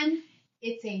 21,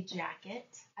 it's a jacket.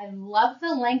 I love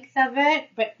the length of it,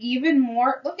 but even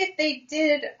more, look at they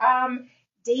did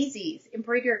daisies,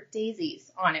 embroidered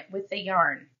daisies on it with the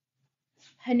yarn.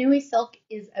 Hanui silk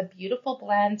is a beautiful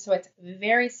blend, so it's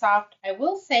very soft. I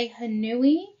will say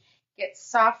Hanui gets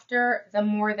softer the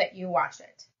more that you wash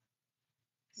it.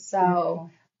 So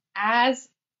as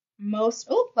most,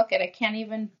 oh, look at it, I can't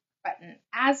even button.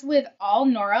 As with all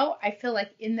Noro, I feel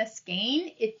like in the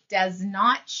skein, it does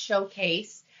not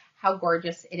showcase how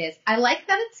gorgeous it is. I like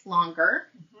that it's longer.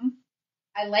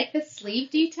 I like the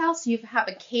sleeve detail, so you have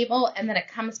a cable and then it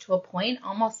comes to a point,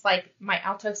 almost like my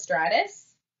Alto Stratus.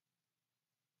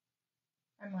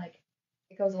 I'm like,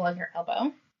 it goes along your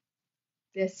elbow.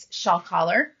 This shawl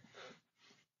collar.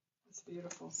 It's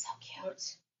beautiful. So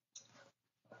cute.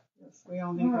 Yes, we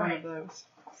all need one of those.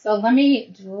 So let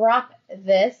me drop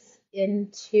this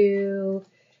into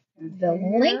the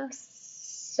links.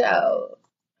 So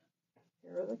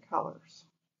here are the colors.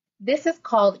 This is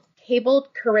called Cabled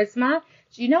Charisma.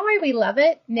 Do you know why we love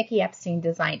it? Nikki Epstein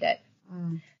designed it.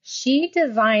 She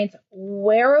designs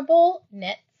wearable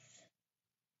knits.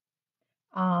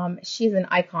 She's an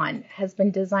icon, has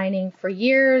been designing for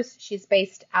years. She's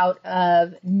based out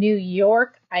of New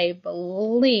York, I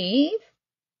believe.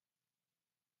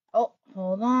 Oh,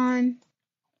 hold on.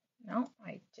 No,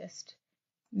 I just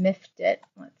miffed it.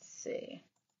 Let's see.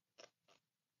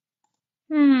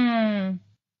 Hanui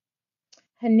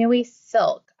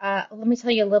silk. Let me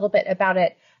tell you a little bit about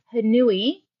it.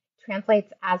 Hanui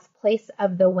translates as place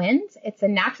of the wind. It's a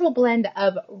natural blend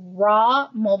of raw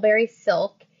mulberry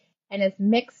silk and is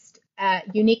mixed,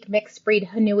 unique mixed breed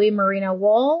Hanui merino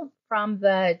wool from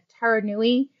the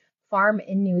Taranui farm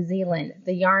in New Zealand.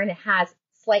 The yarn has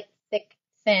slight thick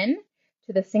thin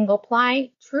to the single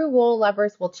ply. True wool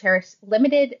lovers will cherish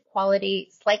limited quality,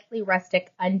 slightly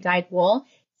rustic, undyed wool.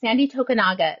 Sandy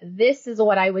Tokunaga. This is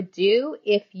what I would do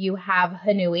if you have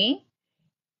Hanui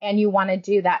and you want to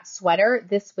do that sweater.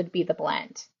 This would be the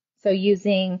blend. So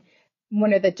using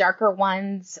one of the darker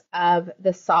ones of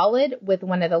the solid with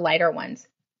one of the lighter ones.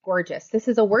 Gorgeous. This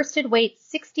is a worsted weight,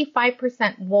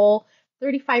 65% wool,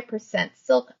 35%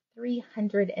 silk,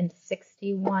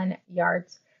 361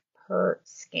 yards per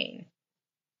skein.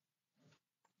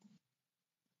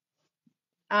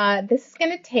 This is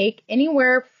going to take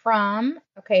anywhere from,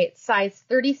 okay, it's size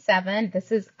 37.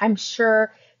 This is, I'm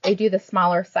sure they do the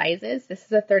smaller sizes. This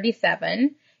is a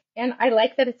 37. And I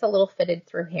like that it's a little fitted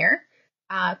through here,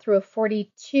 through a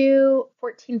 42,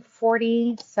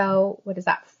 1440. So what is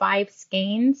that? 5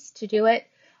 skeins to do it,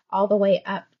 all the way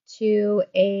up to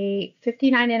a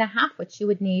 59.5, which you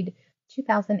would need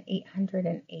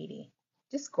 2,880.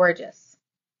 Just gorgeous.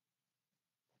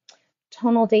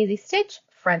 Tonal daisy stitch,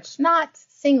 French knots,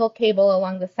 single cable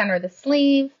along the center of the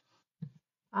sleeve.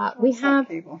 We have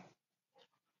cable.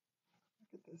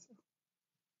 Look at this.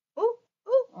 Ooh,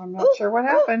 ooh, I'm not sure what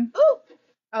happened. Ooh.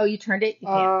 Oh, you turned it? You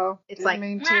can't. Oh, It's didn't like,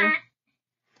 mean to.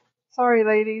 Sorry,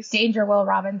 ladies. Danger, Will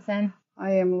Robinson.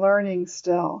 I am learning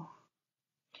still.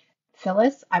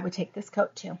 Phyllis, I would take this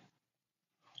coat too.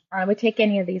 Or I would take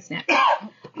any of these next.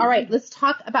 All right, let's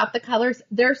talk about the colors.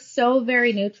 They're so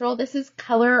very neutral. This is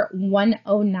color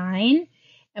 109.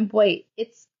 And boy,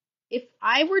 it's, if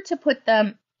I were to put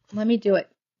them, let me do it.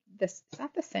 This is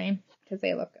not the same because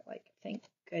they look like, thank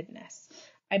goodness.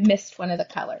 I missed one of the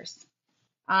colors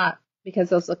because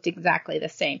those looked exactly the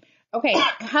same. Okay,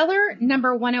 color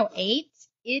number 108.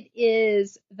 It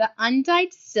is the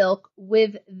undyed silk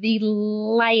with the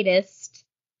lightest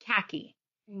khaki.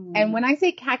 And when I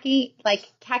say khaki, like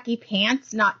khaki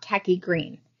pants, not khaki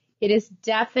green. It is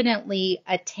definitely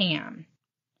a tan.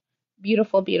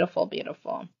 Beautiful, beautiful,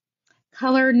 beautiful.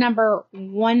 Color number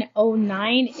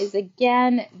 109 is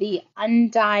again the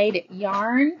undyed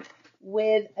yarn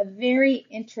with a very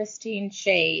interesting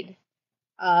shade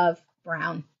of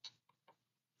brown.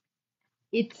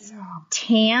 It's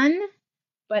tan,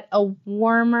 but a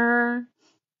warmer,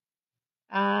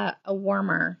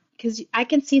 because I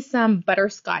can see some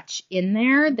butterscotch in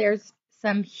there. There's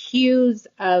some hues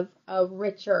of a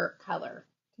richer color.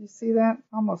 Do you see that?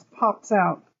 Almost pops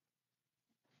out.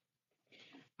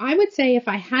 I would say if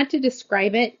I had to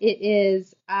describe it, it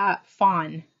is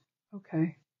fawn.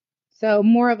 Okay. So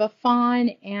more of a fawn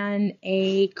and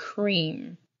a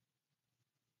cream.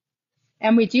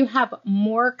 And we do have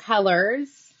more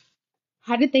colors.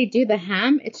 How did they do the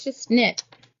hem? It's just knit.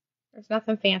 There's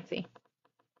nothing fancy.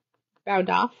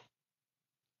 Bound off.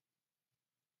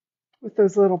 With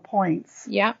those little points.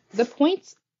 Yeah. The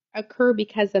points occur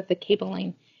because of the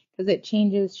cabling, because it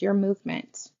changes your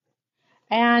movement.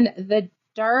 And the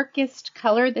darkest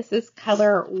color, this is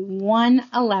color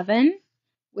 111,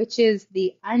 which is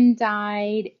the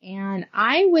undyed, and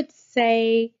I would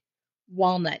say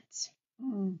walnut,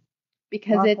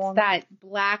 because it's walnut. That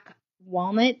black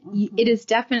walnut. Mm-hmm. It is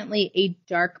definitely a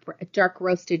dark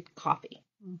roasted coffee.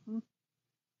 Mm-hmm.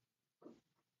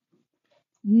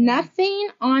 Nothing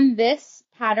on this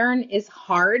pattern is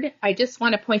hard. I just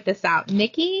want to point this out.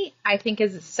 Nikki, I think,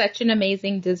 is such an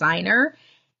amazing designer.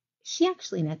 She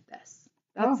actually knit this.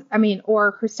 That's,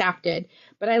 or her staff did.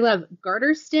 But I love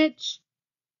garter stitch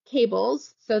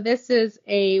cables. So this is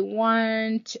a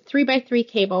 3x3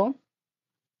 cable.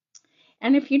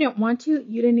 And if you don't want to,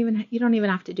 you don't even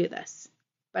have to do this.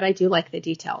 But I do like the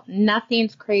detail.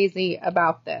 Nothing's crazy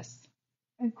about this.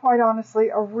 And quite honestly,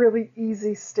 a really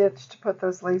easy stitch to put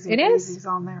those lazy daisies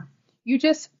on there. You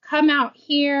just come out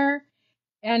here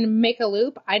and make a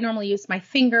loop. I normally use my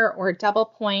finger or a double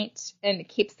point, and it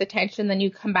keeps the tension. Then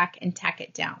you come back and tack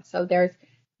it down. So there's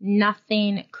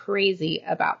nothing crazy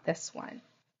about this one.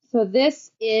 So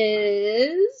this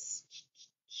is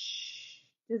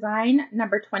design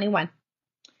number 21.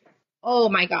 Oh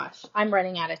my gosh, I'm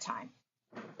running out of time.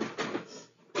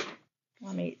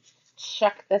 Let me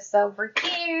check this over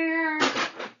here.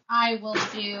 I will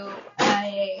do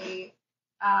a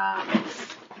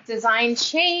design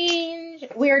change.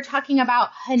 We're talking about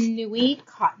Hanui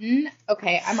cotton.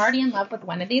 Okay, I'm already in love with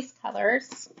one of these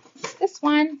colors. This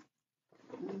one.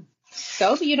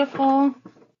 So beautiful.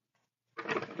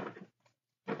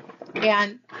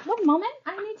 And one moment,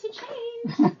 I need to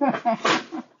change.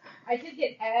 I did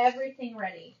get everything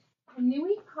ready.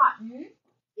 Hanui cotton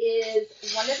is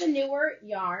one of the newer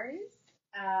yarns.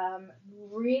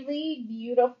 Really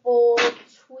beautiful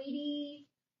tweedy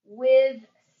with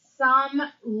some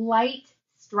light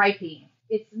striping.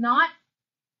 It's not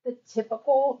the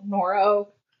typical Noro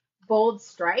bold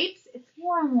stripes. It's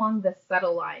more along the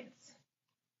subtle lines.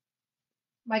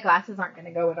 My glasses aren't going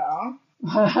to go at all.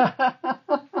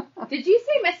 Did you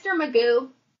say Mr. Magoo?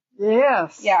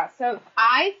 Yes. Yeah, so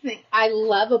I think I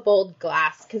love a bold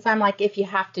glass because I'm like, if you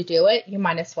have to do it, you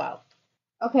might as well.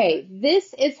 Okay,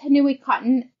 this is Hanui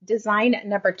Cotton design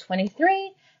number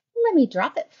 23. Let me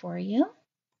drop it for you.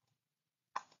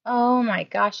 Oh my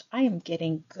gosh, I am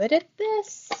getting good at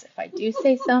this, if I do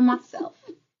say so myself.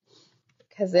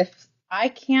 Because if I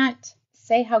can't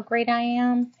say how great I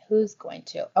am, who's going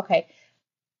to? Okay,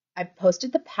 I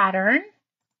posted the pattern.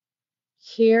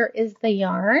 Here is the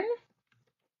yarn.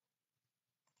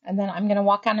 And then I'm going to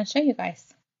walk out and show you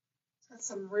guys. That's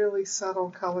some really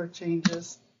subtle color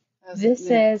changes. This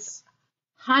is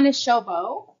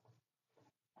Hanashobo.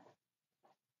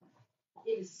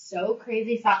 It is so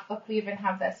crazy soft. Look, we even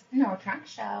have this in our trunk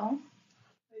show.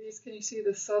 Ladies, can you see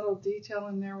the subtle detail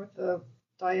in there with the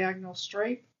diagonal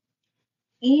stripe?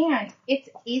 And it's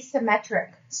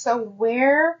asymmetric. So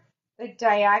where the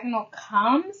diagonal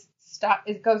comes,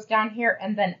 it goes down here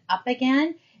and then up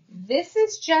again. This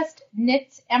is just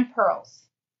knits and purls.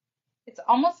 It's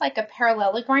almost like a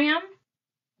parallelogram.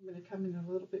 I'm going to come in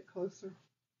a little bit closer.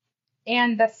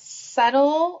 And the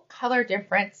subtle color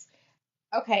difference.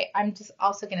 Okay, I'm just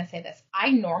also going to say this. I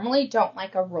normally don't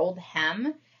like a rolled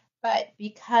hem, but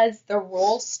because the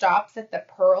roll stops at the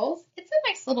purls, it's a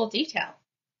nice little detail.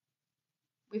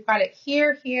 We've got it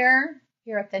here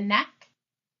at the neck.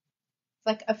 It's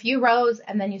like a few rows,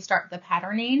 and then you start the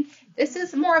patterning. This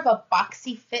is more of a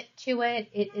boxy fit to it.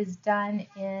 It is done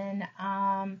in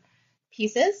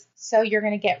pieces, so you're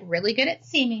going to get really good at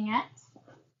seaming it.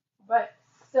 But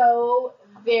so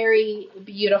very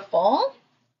beautiful.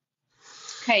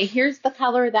 Okay, here's the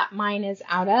color that mine is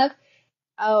out of.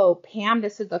 Oh, Pam,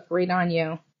 this would look great on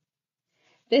you.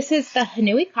 This is the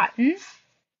Hanui Cotton,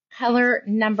 color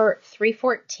number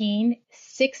 314,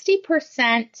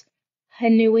 60%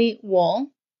 Hanui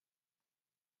wool.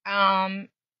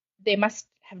 They must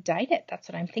have dyed it. That's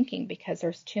what I'm thinking because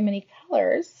there's too many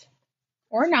colors.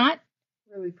 Or not.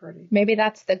 Really pretty. Maybe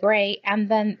that's the gray. And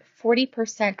then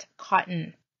 40%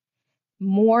 cotton.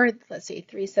 More, let's see,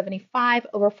 375,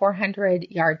 over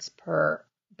 400 yards per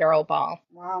barrel ball.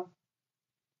 Wow.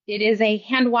 It is a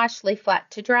hand wash, lay flat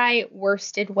to dry,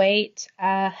 worsted weight.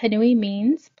 Hanui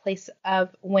means place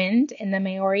of wind in the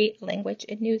Maori language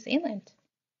in New Zealand.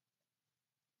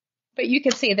 But you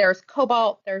can see there's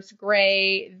cobalt, there's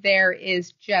gray, there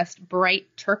is just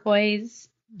bright turquoise,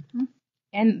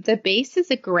 and the base is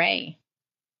a gray.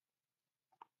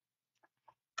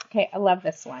 Okay, I love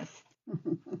this one.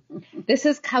 This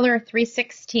is color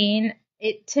 316.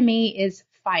 It, to me, is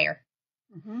fire.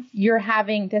 You're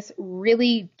having this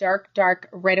really dark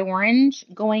red-orange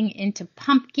going into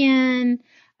pumpkin,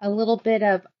 a little bit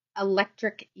of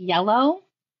electric yellow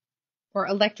or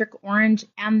electric orange,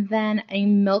 and then a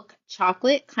milk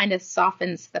chocolate kind of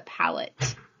softens the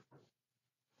palette.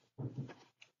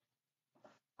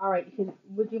 All right,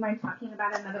 would you mind talking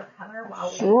about another color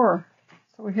while we... Sure.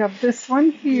 So we have this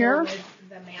one here.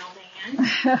 The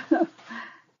mailman.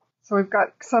 So we've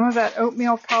got some of that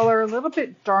oatmeal color, a little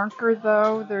bit darker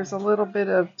though. There's a little bit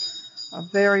of a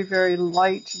very, very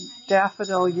light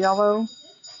daffodil yellow.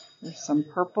 There's some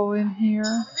purple in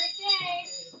here.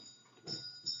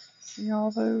 See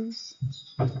all those?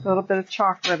 A little bit of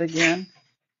chocolate again.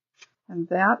 And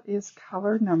that is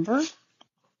color number,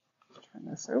 turn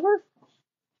this over,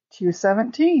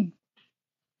 217.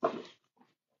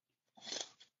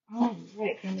 All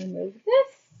right, let me move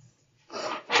this.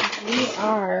 We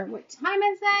are, what time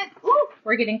is it? Ooh,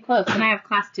 we're getting close, and I have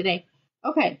class today.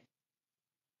 Okay,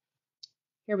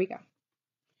 here we go.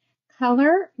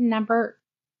 Color number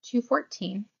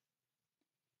 214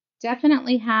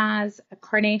 definitely has a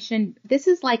carnation. This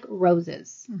is like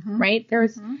roses, right?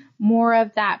 There's more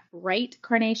of that bright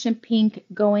carnation pink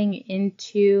going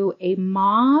into a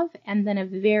mauve, and then a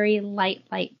very light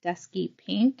dusky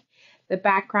pink. The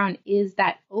background is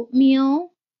that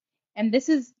oatmeal. And this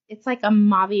is, it's like a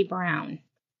mauve brown.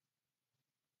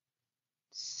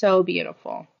 So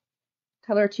beautiful.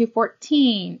 Color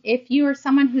 214. If you are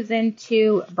someone who's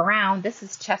into brown, this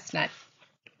is chestnut.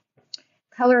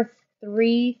 Color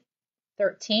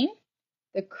 313.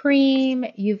 The cream,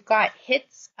 you've got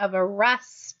hits of a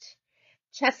rust.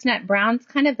 Chestnut brown's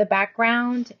kind of the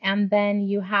background. And then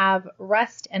you have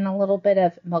rust and a little bit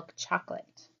of milk chocolate.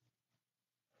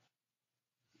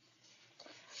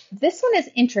 This one is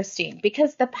interesting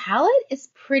because the palette is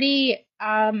pretty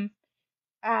bland.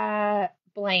 I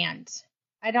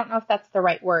don't know if that's the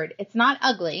right word. It's not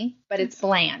ugly, but it's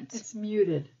bland. It's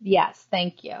muted. Yes,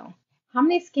 thank you. How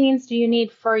many skeins do you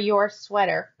need for your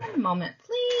sweater? One moment,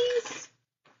 please.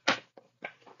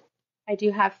 I do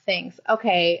have things.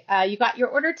 Okay, you got your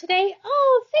order today?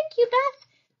 Oh, thank you, Beth.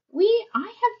 I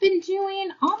have been doing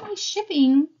all my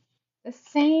shipping the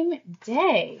same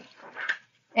day.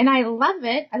 And I love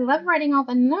it. I love writing all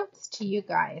the notes to you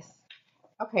guys.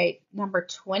 Okay, number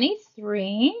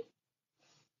 23.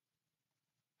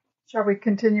 Shall we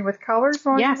continue with colors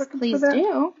while you're Yes, looking please for that?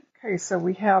 do. Okay, so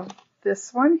we have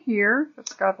this one here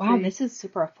that's got Wow, the this is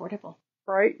super affordable.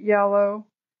 bright yellow,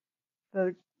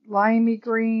 the limey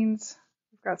greens.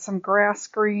 We've got some grass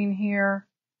green here,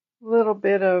 a little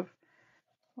bit of,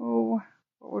 what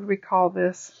would we call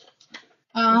this?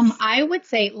 I would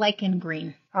say lichen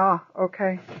green. Ah,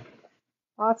 okay.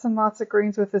 Lots and lots of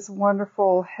greens with this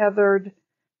wonderful heathered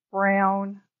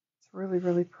brown. It's really,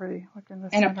 really pretty. Look in the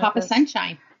And a center pop of this.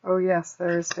 sunshine. Oh, yes,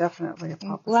 there is definitely a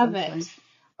pop of Love sunshine. it.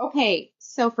 Okay,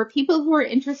 so for people who are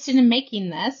interested in making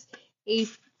this, a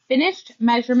finished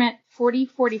measurement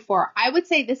 40-44. I would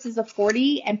say this is a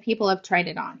 40 and people have tried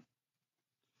it on.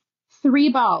 3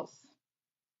 balls.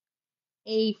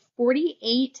 A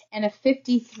 48 and a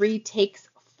 53 takes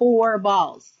 4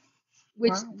 balls,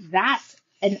 which Wow. that's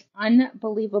an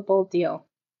unbelievable deal.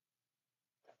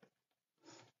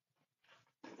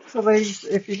 So, ladies,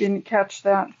 if you didn't catch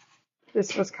that,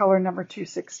 this was color number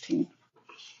 216.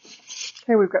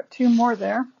 Okay, we've got 2 more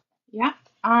there. Yeah.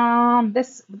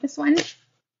 This one.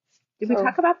 Did we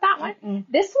talk about that one? Mm-mm.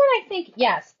 This one, I think,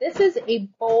 yes. This is a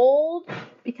bold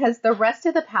because the rest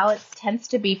of the palettes tends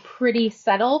to be pretty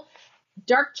subtle.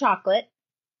 Dark chocolate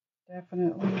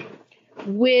Definitely.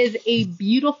 with a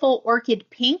beautiful orchid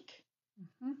pink.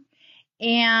 Mm-hmm.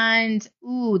 And,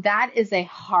 ooh, that is a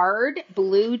hard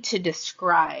blue to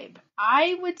describe.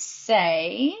 I would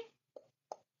say,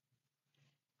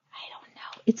 I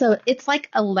don't know. It's like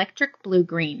electric blue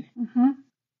green. Mm-hmm.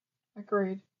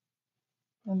 Agreed.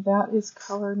 And that is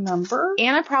color number.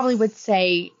 And I probably would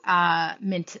say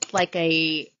mint, like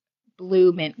a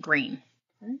blue mint green.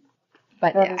 Okay.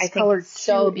 But That is I think color it's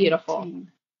so 218. beautiful.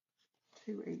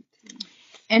 218.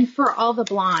 And for all the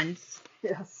blondes,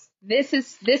 Yes.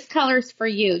 this color's for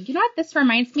you. You know what this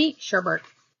reminds me? Sherbet.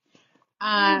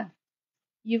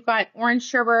 You've got orange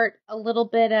sherbet, a little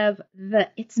bit of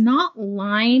it's not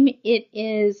lime, it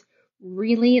is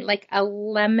really like a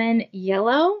lemon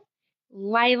yellow,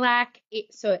 lilac,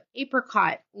 so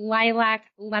apricot, lilac,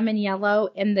 lemon yellow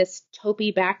in this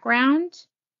taupey background.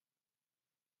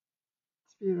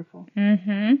 It's beautiful.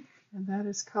 Mm-hmm. And that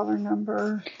is color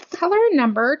number. Color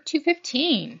number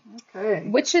 215. Okay.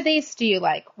 Which of these do you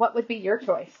like? What would be your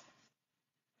choice?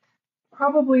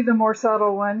 Probably the more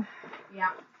subtle one. Yeah.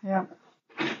 Yeah.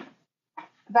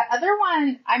 The other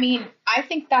one, I mean, I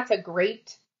think that's a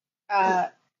great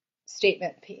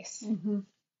statement piece. Mm-hmm.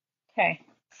 Okay.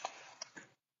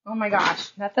 Oh my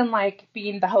gosh, nothing like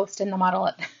being the host and the model.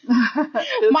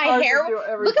 My hair.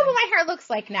 Look at what my hair looks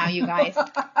like now, you guys.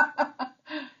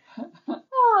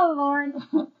 Oh Lord.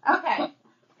 Okay.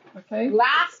 Okay.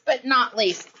 Last but not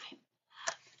least, I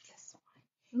love this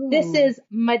one. Ooh. This is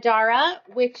Madara,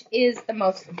 which is the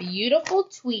most beautiful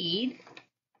tweed.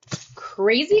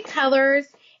 Crazy colors.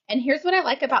 And here's what I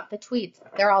like about the tweeds.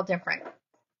 They're all different.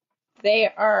 They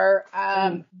are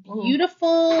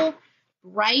beautiful,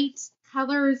 bright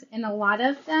colors in a lot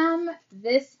of them.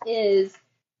 This is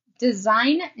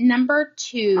design number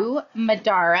 2.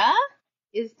 Madara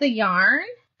is the yarn.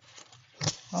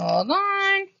 Hold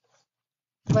on.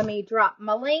 Let me drop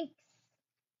my links.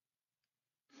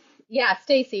 Yeah,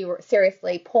 Stacy,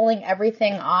 seriously, pulling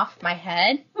everything off my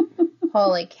head.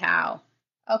 Holy cow.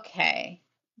 Okay.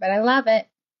 But I love it.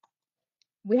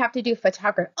 We have to do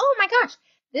photography. Oh my gosh.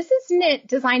 This is knit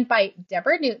designed by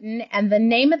Deborah Newton, and the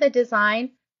name of the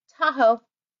design, Tahoe.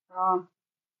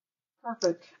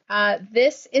 Perfect.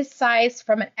 This is sized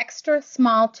from an extra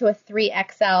small to a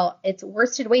 3XL. It's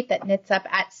worsted weight that knits up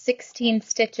at 16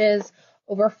 stitches,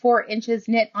 over 4 inches,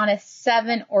 knit on a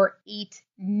 7 or 8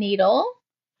 needle.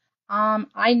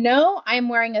 I know I'm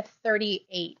wearing a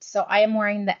 38, so I am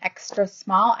wearing the extra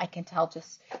small. I can tell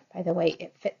just by the way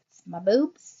it fits my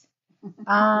boobs.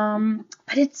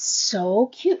 But it's so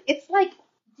cute. It's like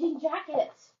jean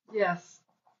jacket. Yes.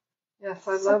 Yes,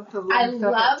 I love the length I of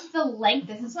love it. the length.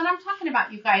 This is what I'm talking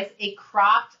about, you guys. A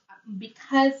cropped,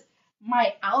 because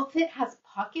my outfit has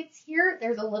pockets here.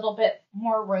 There's a little bit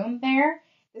more room there.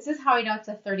 This is how I know it's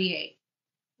a 38,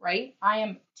 right? I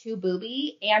am too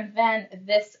booby, and then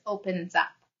this opens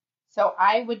up. So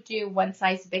I would do one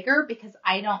size bigger because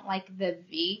I don't like the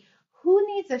V. Who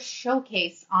needs a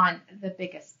showcase on the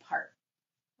biggest part,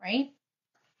 right?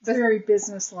 It's very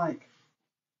businesslike.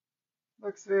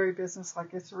 Looks very businesslike.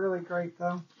 It's really great,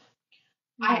 though.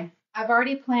 I've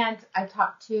already planned. I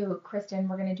talked to Kristen.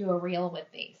 We're going to do a reel with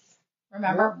these.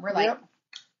 Remember? Yep, We're like,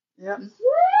 Yep.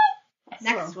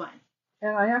 next one.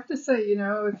 And I have to say, you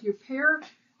know, if you pair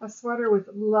a sweater with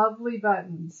lovely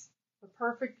buttons, the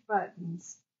perfect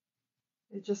buttons,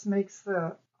 it just makes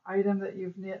the item that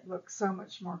you've knit look so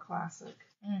much more classic.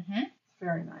 Mm-hmm. It's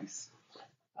very nice.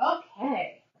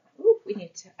 Okay. Ooh, we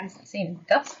need to, I've seen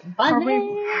Gus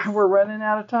bunnies. We're running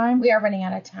out of time? We are running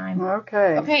out of time.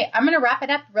 Okay. Okay, I'm going to wrap it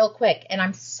up real quick. And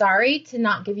I'm sorry to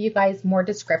not give you guys more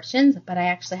descriptions, but I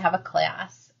actually have a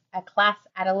class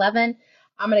at 11.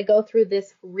 I'm going to go through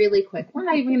this really quick. We're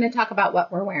not even going to talk about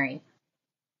what we're wearing.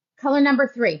 Color number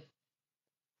 3.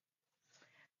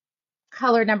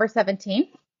 Color number 17.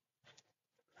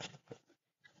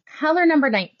 Color number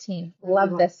 19.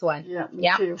 Love this one. Yeah,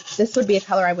 me too. This would be a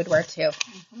color I would wear too.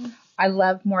 Mm-hmm. I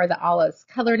love more of the olives.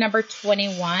 Color number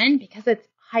 21, because it's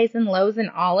highs and lows in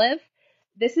olive.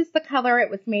 This is the color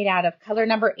it was made out of. Color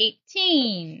number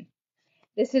 18.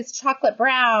 This is chocolate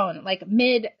brown, like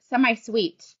mid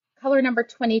semi-sweet. Color number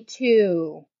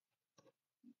 22.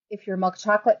 If you're a milk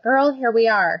chocolate girl, here we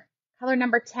are. Color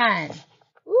number 10.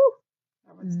 Ooh.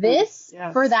 This,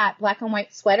 yes, for that black and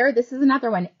white sweater, this is another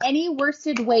one. Any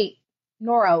worsted weight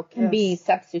Noro can be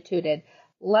substituted.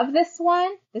 Love this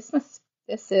one. This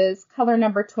is color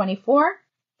number 24.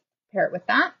 Pair it with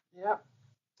that. Yep.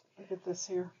 Look at this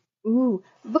here. Ooh,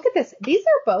 look at this. These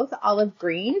are both olive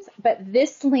greens, but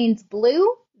this leans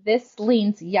blue. This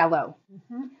leans yellow.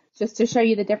 Mm-hmm. Just to show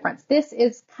you the difference. This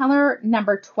is color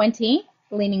number 20,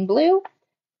 leaning blue.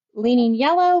 Leaning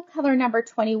yellow, color number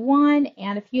 21.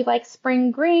 And if you like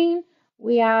spring green,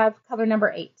 we have color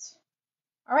number 8.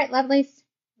 All right, lovelies.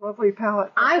 Lovely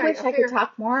palette. Okay, I wish I could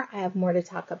talk more. I have more to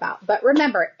talk about. But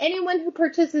remember, anyone who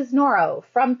purchases Noro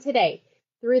from today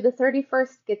through the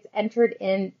 31st gets entered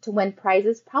in to win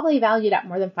prizes probably valued at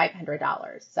more than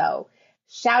 $500. So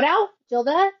shout out,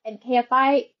 Gilda and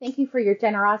KFI. Thank you for your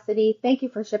generosity. Thank you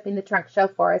for shipping the trunk show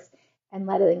for us and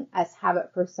letting us have it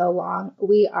for so long.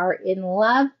 We are in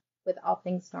love with all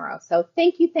things Noro. So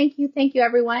thank you,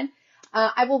 everyone.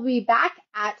 I will be back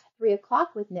at 3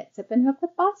 o'clock with Knit, Sip, and Hook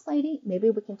with Boss Lady.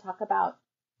 Maybe we can talk about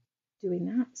doing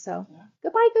that. So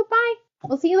goodbye.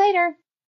 We'll see you later.